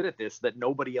this good at this that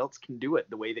nobody else can do it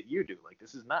the way that you do? Like,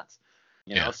 this is nuts.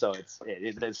 You know, so it's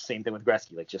the same thing with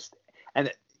Gretzky. Like, just,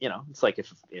 and you know, it's like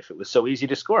if it was so easy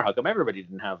to score, how come everybody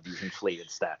didn't have these inflated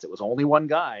stats? It was only one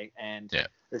guy. And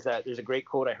there's a great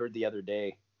quote I heard the other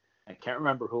day. I can't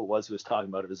remember who it was who was talking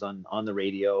about it. It was on the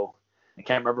radio. I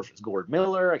can't remember if it was Gord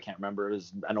Miller. I can't remember. It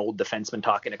was an old defenseman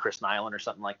talking to Chris Nyland or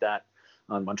something like that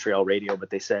on Montreal radio. But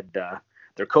they said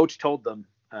their coach told them,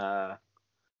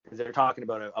 because they're talking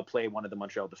about a play one of the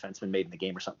Montreal defensemen made in the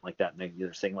game or something like that. And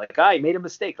they're saying, like, he made a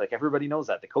mistake. Like, everybody knows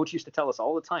that. The coach used to tell us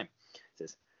all the time. He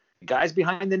says, the guy's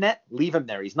behind the net, leave him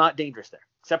there. He's not dangerous there,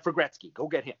 except for Gretzky. Go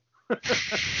get him.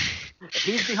 If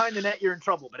he's behind the net, you're in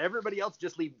trouble. But everybody else,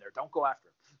 just leave him there. Don't go after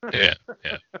him.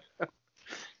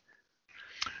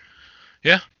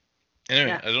 Yeah.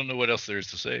 Anyway, I don't know what else there is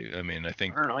to say. I mean, I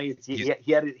think I don't know.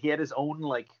 He had his own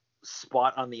like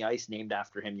spot on the ice named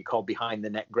after him. You call behind the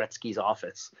net Gretzky's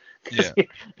office. Yeah.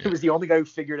 He was the only guy who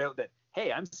figured out that,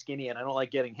 hey, I'm skinny and I don't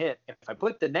like getting hit. If I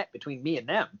put the net between me and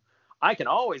them, I can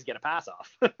always get a pass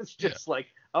off. It's just like,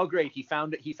 oh great, he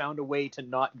found it. He found a way to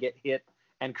not get hit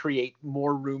and create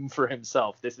more room for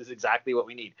himself. This is exactly what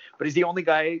we need. But he's the only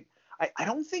guy. I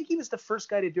don't think he was the first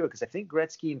guy to do it, because I think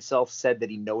Gretzky himself said that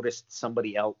he noticed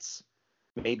somebody else,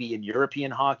 maybe in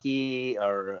European hockey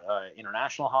or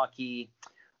international hockey,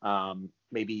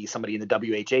 maybe somebody in the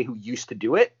WHA who used to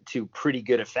do it to pretty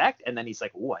good effect. And then he's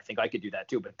like, oh, I think I could do that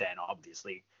too. But then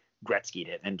obviously Gretzky'd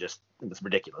it, and just, it was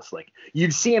ridiculous. Like,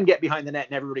 you'd see him get behind the net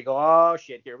and everybody go, oh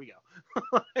shit, here we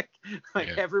go.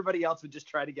 Everybody else would just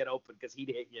try to get open because he'd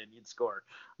hit you and you'd score.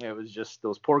 It was just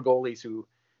those poor goalies who,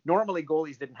 normally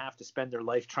goalies didn't have to spend their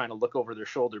life trying to look over their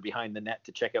shoulder behind the net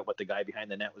to check out what the guy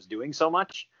behind the net was doing so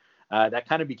much. That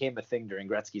kind of became a thing during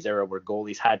Gretzky's era, where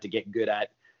goalies had to get good at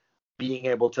being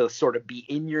able to sort of be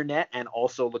in your net and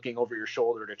also looking over your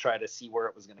shoulder to try to see where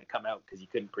it was going to come out, because you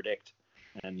couldn't predict.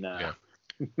 And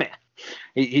man,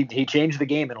 he changed the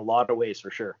game in a lot of ways,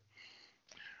 for sure.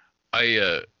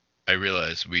 I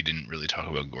realize we didn't really talk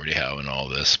about Gordie Howe and all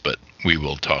this, but we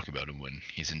will talk about him when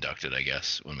he's inducted, I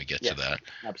guess, when we get to that.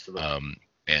 Absolutely.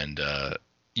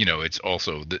 You know, it's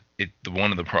also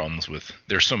one of the problems with,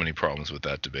 there's so many problems with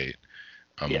that debate.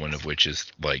 One of which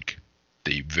is like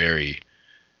the very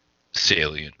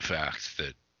salient fact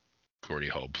that Gordie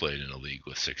Howe played in a league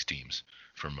with 6 teams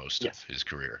for most of his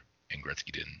career, and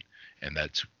Gretzky didn't. And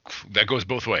that goes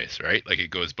both ways, right? Like, it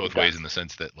goes both ways in the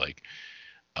sense that, like,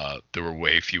 there were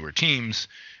way fewer teams.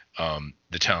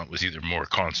 The talent was either more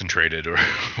concentrated or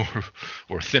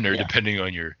thinner, depending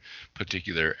on your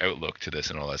particular outlook to this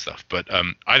and all that stuff. But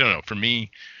I don't know. For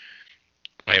me,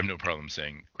 I have no problem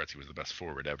saying Gretzky was the best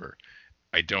forward ever.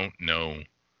 I don't know.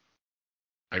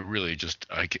 I really just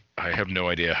I have no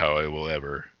idea how I will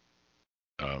ever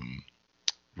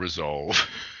resolve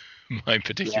my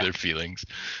particular feelings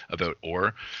about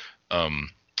Orr.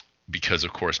 Because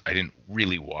of course I didn't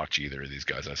really watch either of these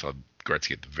guys. I saw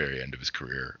Gretzky at the very end of his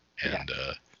career, and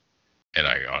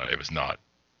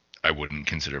I wouldn't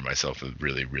consider myself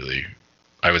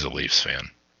I was a Leafs fan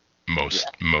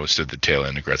most of the tail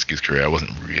end of Gretzky's career. I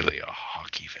wasn't really a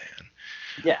hockey fan.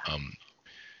 Yeah.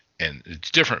 And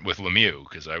it's different with Lemieux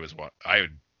because I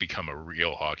had become a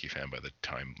real hockey fan by the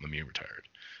time Lemieux retired.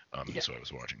 So I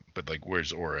was watching. But like,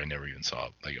 where's Aura? I never even saw.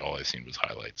 Like, all I seen was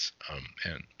highlights.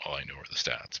 And all I know are the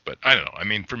stats. But I don't know. I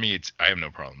mean, for me, I have no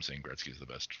problem saying Gretzky is the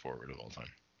best forward of all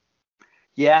time.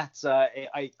 Yeah, it's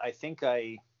I think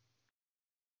I've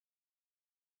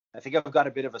got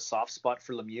a bit of a soft spot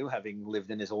for Lemieux, having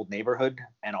lived in his old neighborhood,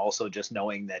 and also just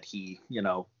knowing that he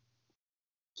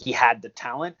had the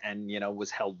talent and, was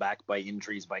held back by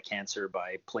injuries, by cancer,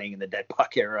 by playing in the dead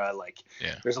puck era. Like,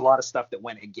 there's a lot of stuff that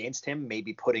went against him,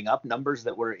 maybe putting up numbers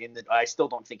that were I still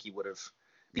don't think he would have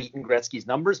beaten Gretzky's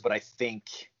numbers, but I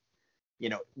think,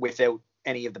 without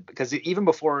any of because even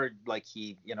before, like,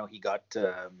 he got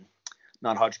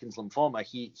non-Hodgkin's lymphoma,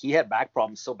 he had back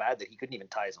problems so bad that he couldn't even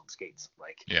tie his own skates.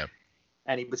 Like,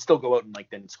 and he would still go out and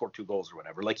then score 2 goals or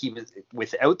whatever. Like, he was,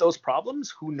 without those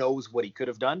problems, who knows what he could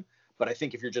have done. But I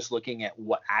think if you're just looking at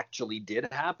what actually did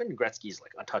happen, Gretzky's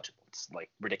like untouchable. It's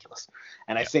like ridiculous.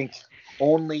 And I think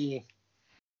only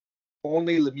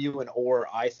Lemieux and Orr,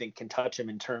 I think, can touch him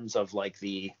in terms of like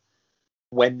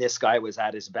when this guy was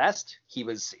at his best, he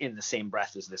was in the same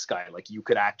breath as this guy. Like, you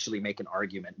could actually make an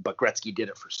argument, but Gretzky did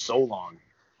it for so long.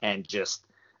 And just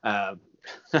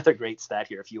another great stat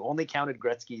here. If you only counted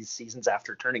Gretzky's seasons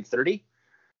after turning 30,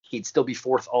 he'd still be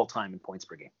 4th all time in points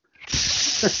per game.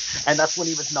 And that's when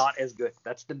he was not as good.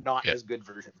 That's the not as good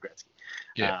version of Gretzky.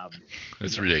 Yeah,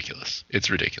 it's ridiculous.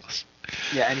 It's ridiculous.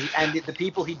 Yeah, and the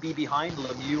people he'd be behind,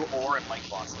 Lemieux, Orr, and Mike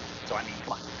Bossy. So I mean,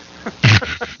 come on,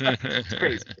 it's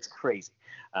crazy. It's crazy.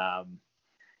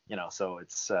 So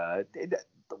it's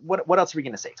what else are we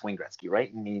gonna say? It's Wayne Gretzky,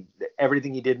 right? And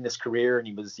everything he did in his career, and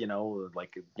he was,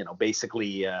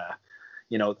 basically,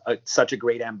 such a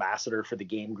great ambassador for the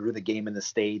game. Grew the game in the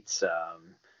States.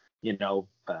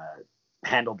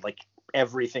 Handled like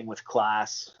everything with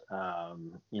class,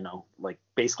 like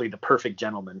basically the perfect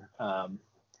gentleman.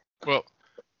 Well,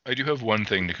 I do have one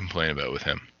thing to complain about with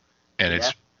him, and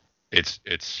it's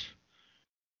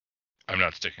I'm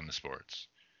not sticking to sports.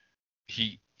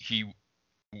 He's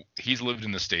lived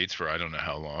in the States for I don't know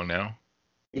how long now.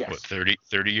 Yes. What, 30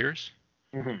 years?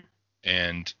 Mm-hmm.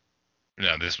 And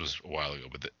now this was a while ago,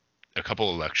 but a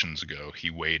couple elections ago, he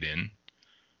weighed in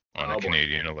on a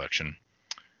Canadian election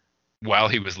while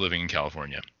he was living in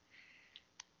California.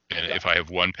 And if I have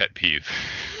one pet peeve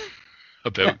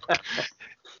about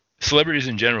celebrities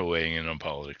in general weighing in on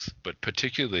politics, but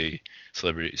particularly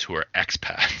celebrities who are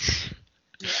expats,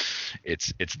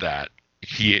 it's that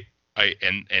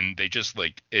and they just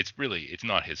like, it's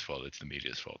not his fault. It's the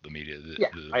media's fault. The media, the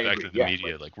fact that the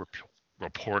media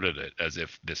reported it as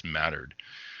if this mattered.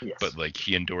 Yes. But like,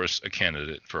 he endorsed a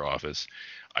candidate for office.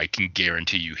 I can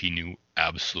guarantee you he knew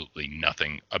absolutely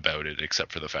nothing about it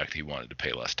except for the fact that he wanted to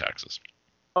pay less taxes.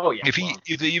 Oh yeah. If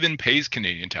he even pays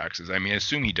Canadian taxes, I mean, I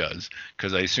assume he does,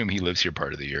 because I assume he lives here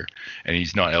part of the year and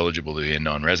he's not eligible to be a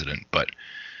non-resident. But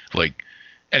like,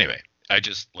 anyway, I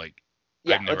just like,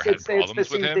 I've never had problems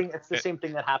with him. It's the same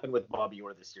thing that happened with Bobby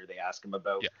Orr this year. They asked him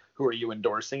about who are you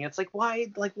endorsing. It's like,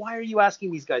 why are you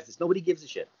asking these guys this? Nobody gives a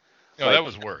shit. No, that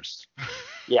was worse.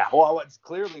 Yeah, well, it's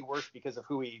clearly worse because of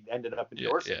who he ended up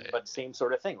endorsing, but same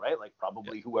sort of thing, right? Like,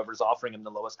 probably whoever's offering him the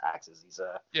lowest taxes, he's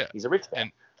a rich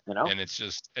man, And it's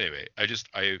just, anyway, I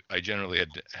generally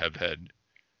have had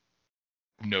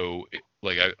no,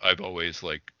 like, I've always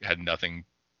like had nothing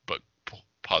but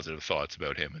positive thoughts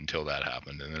about him until that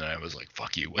happened, and then I was like,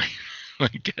 fuck you.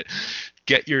 Like,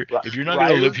 get your, if you're not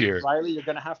going to live here, Riley, you're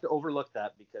going to have to overlook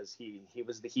that, because he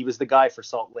was the guy for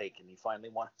Salt Lake, and he finally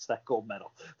won us that gold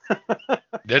medal.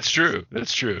 That's true.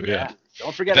 Yeah.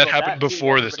 Don't forget that happened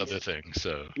before this other thing.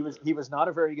 So he was not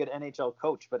a very good NHL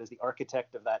coach, but as the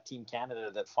architect of that Team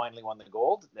Canada that finally won the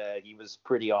gold, he was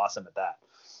pretty awesome at that.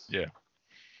 Yeah.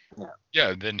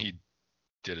 Then he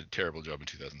did a terrible job in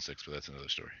 2006, but that's another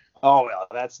story. Oh well,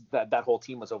 that whole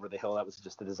team was over the hill. That was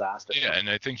just a disaster. Yeah, and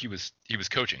I think he was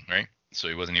coaching, right? So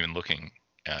he wasn't even looking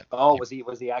at. Oh, was he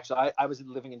actually? I was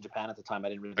living in Japan at the time. I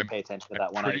didn't really pay attention to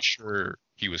that one. I'm pretty sure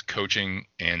he was coaching,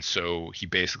 and so he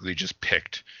basically just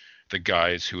picked the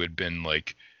guys who had been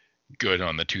like good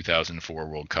on the 2004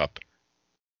 World Cup,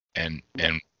 and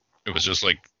it was just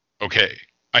like, okay,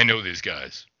 I know these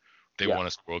guys. They won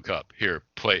us the World Cup. Here,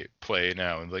 play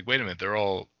now. And like, wait a minute, they're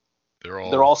all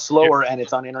slower, and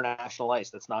it's on international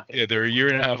ice. That's not. Yeah, they're a year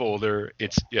and a half older.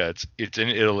 It's in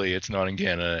Italy. It's not in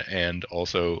Canada. And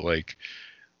also like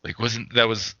I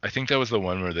think that was the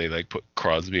one where they like put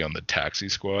Crosby on the taxi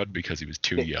squad because he was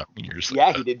too young. And you're just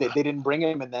like, he did. They didn't bring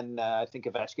him, and then I think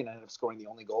Ovechkin ended up scoring the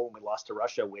only goal when we lost to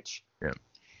Russia, which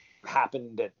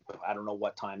happened at, I don't know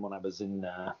what time when I was in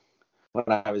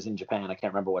Japan. I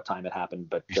can't remember what time it happened,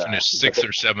 but you finished 6th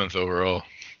or 7th overall.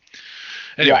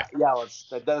 Anyway, yeah,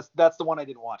 that's the one I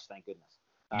didn't watch. Thank goodness.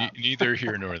 Neither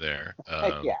here nor there.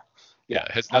 Yeah.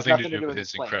 It has nothing to do with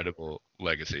his incredible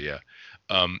legacy. Yeah.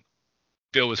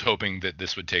 Bill was hoping that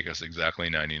this would take us exactly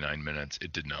 99 minutes.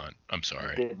 It did not. I'm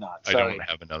sorry. It did not. Sorry. I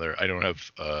don't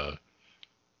have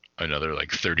another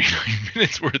like 39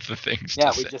 minutes worth of things.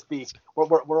 Yeah,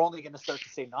 we're only going to start to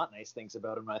say not nice things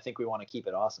about him. And I think we want to keep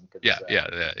it awesome.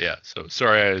 Yeah. So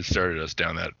sorry I started us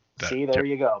down that. See, there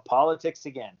you go. Politics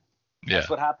again. That's Yeah.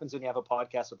 what happens when you have a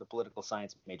podcast with a political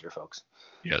science major, folks.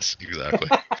 Yes, exactly.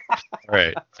 All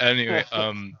right. Anyway,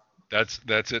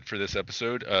 that's it for this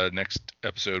episode. Next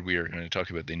episode, we are going to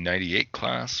talk about the 98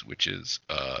 class, which is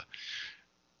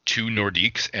 2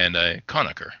 Nordiques and a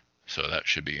Conacher. So that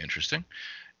should be interesting.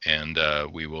 And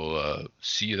we will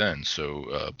see you then.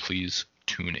 So please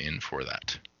tune in for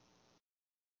that.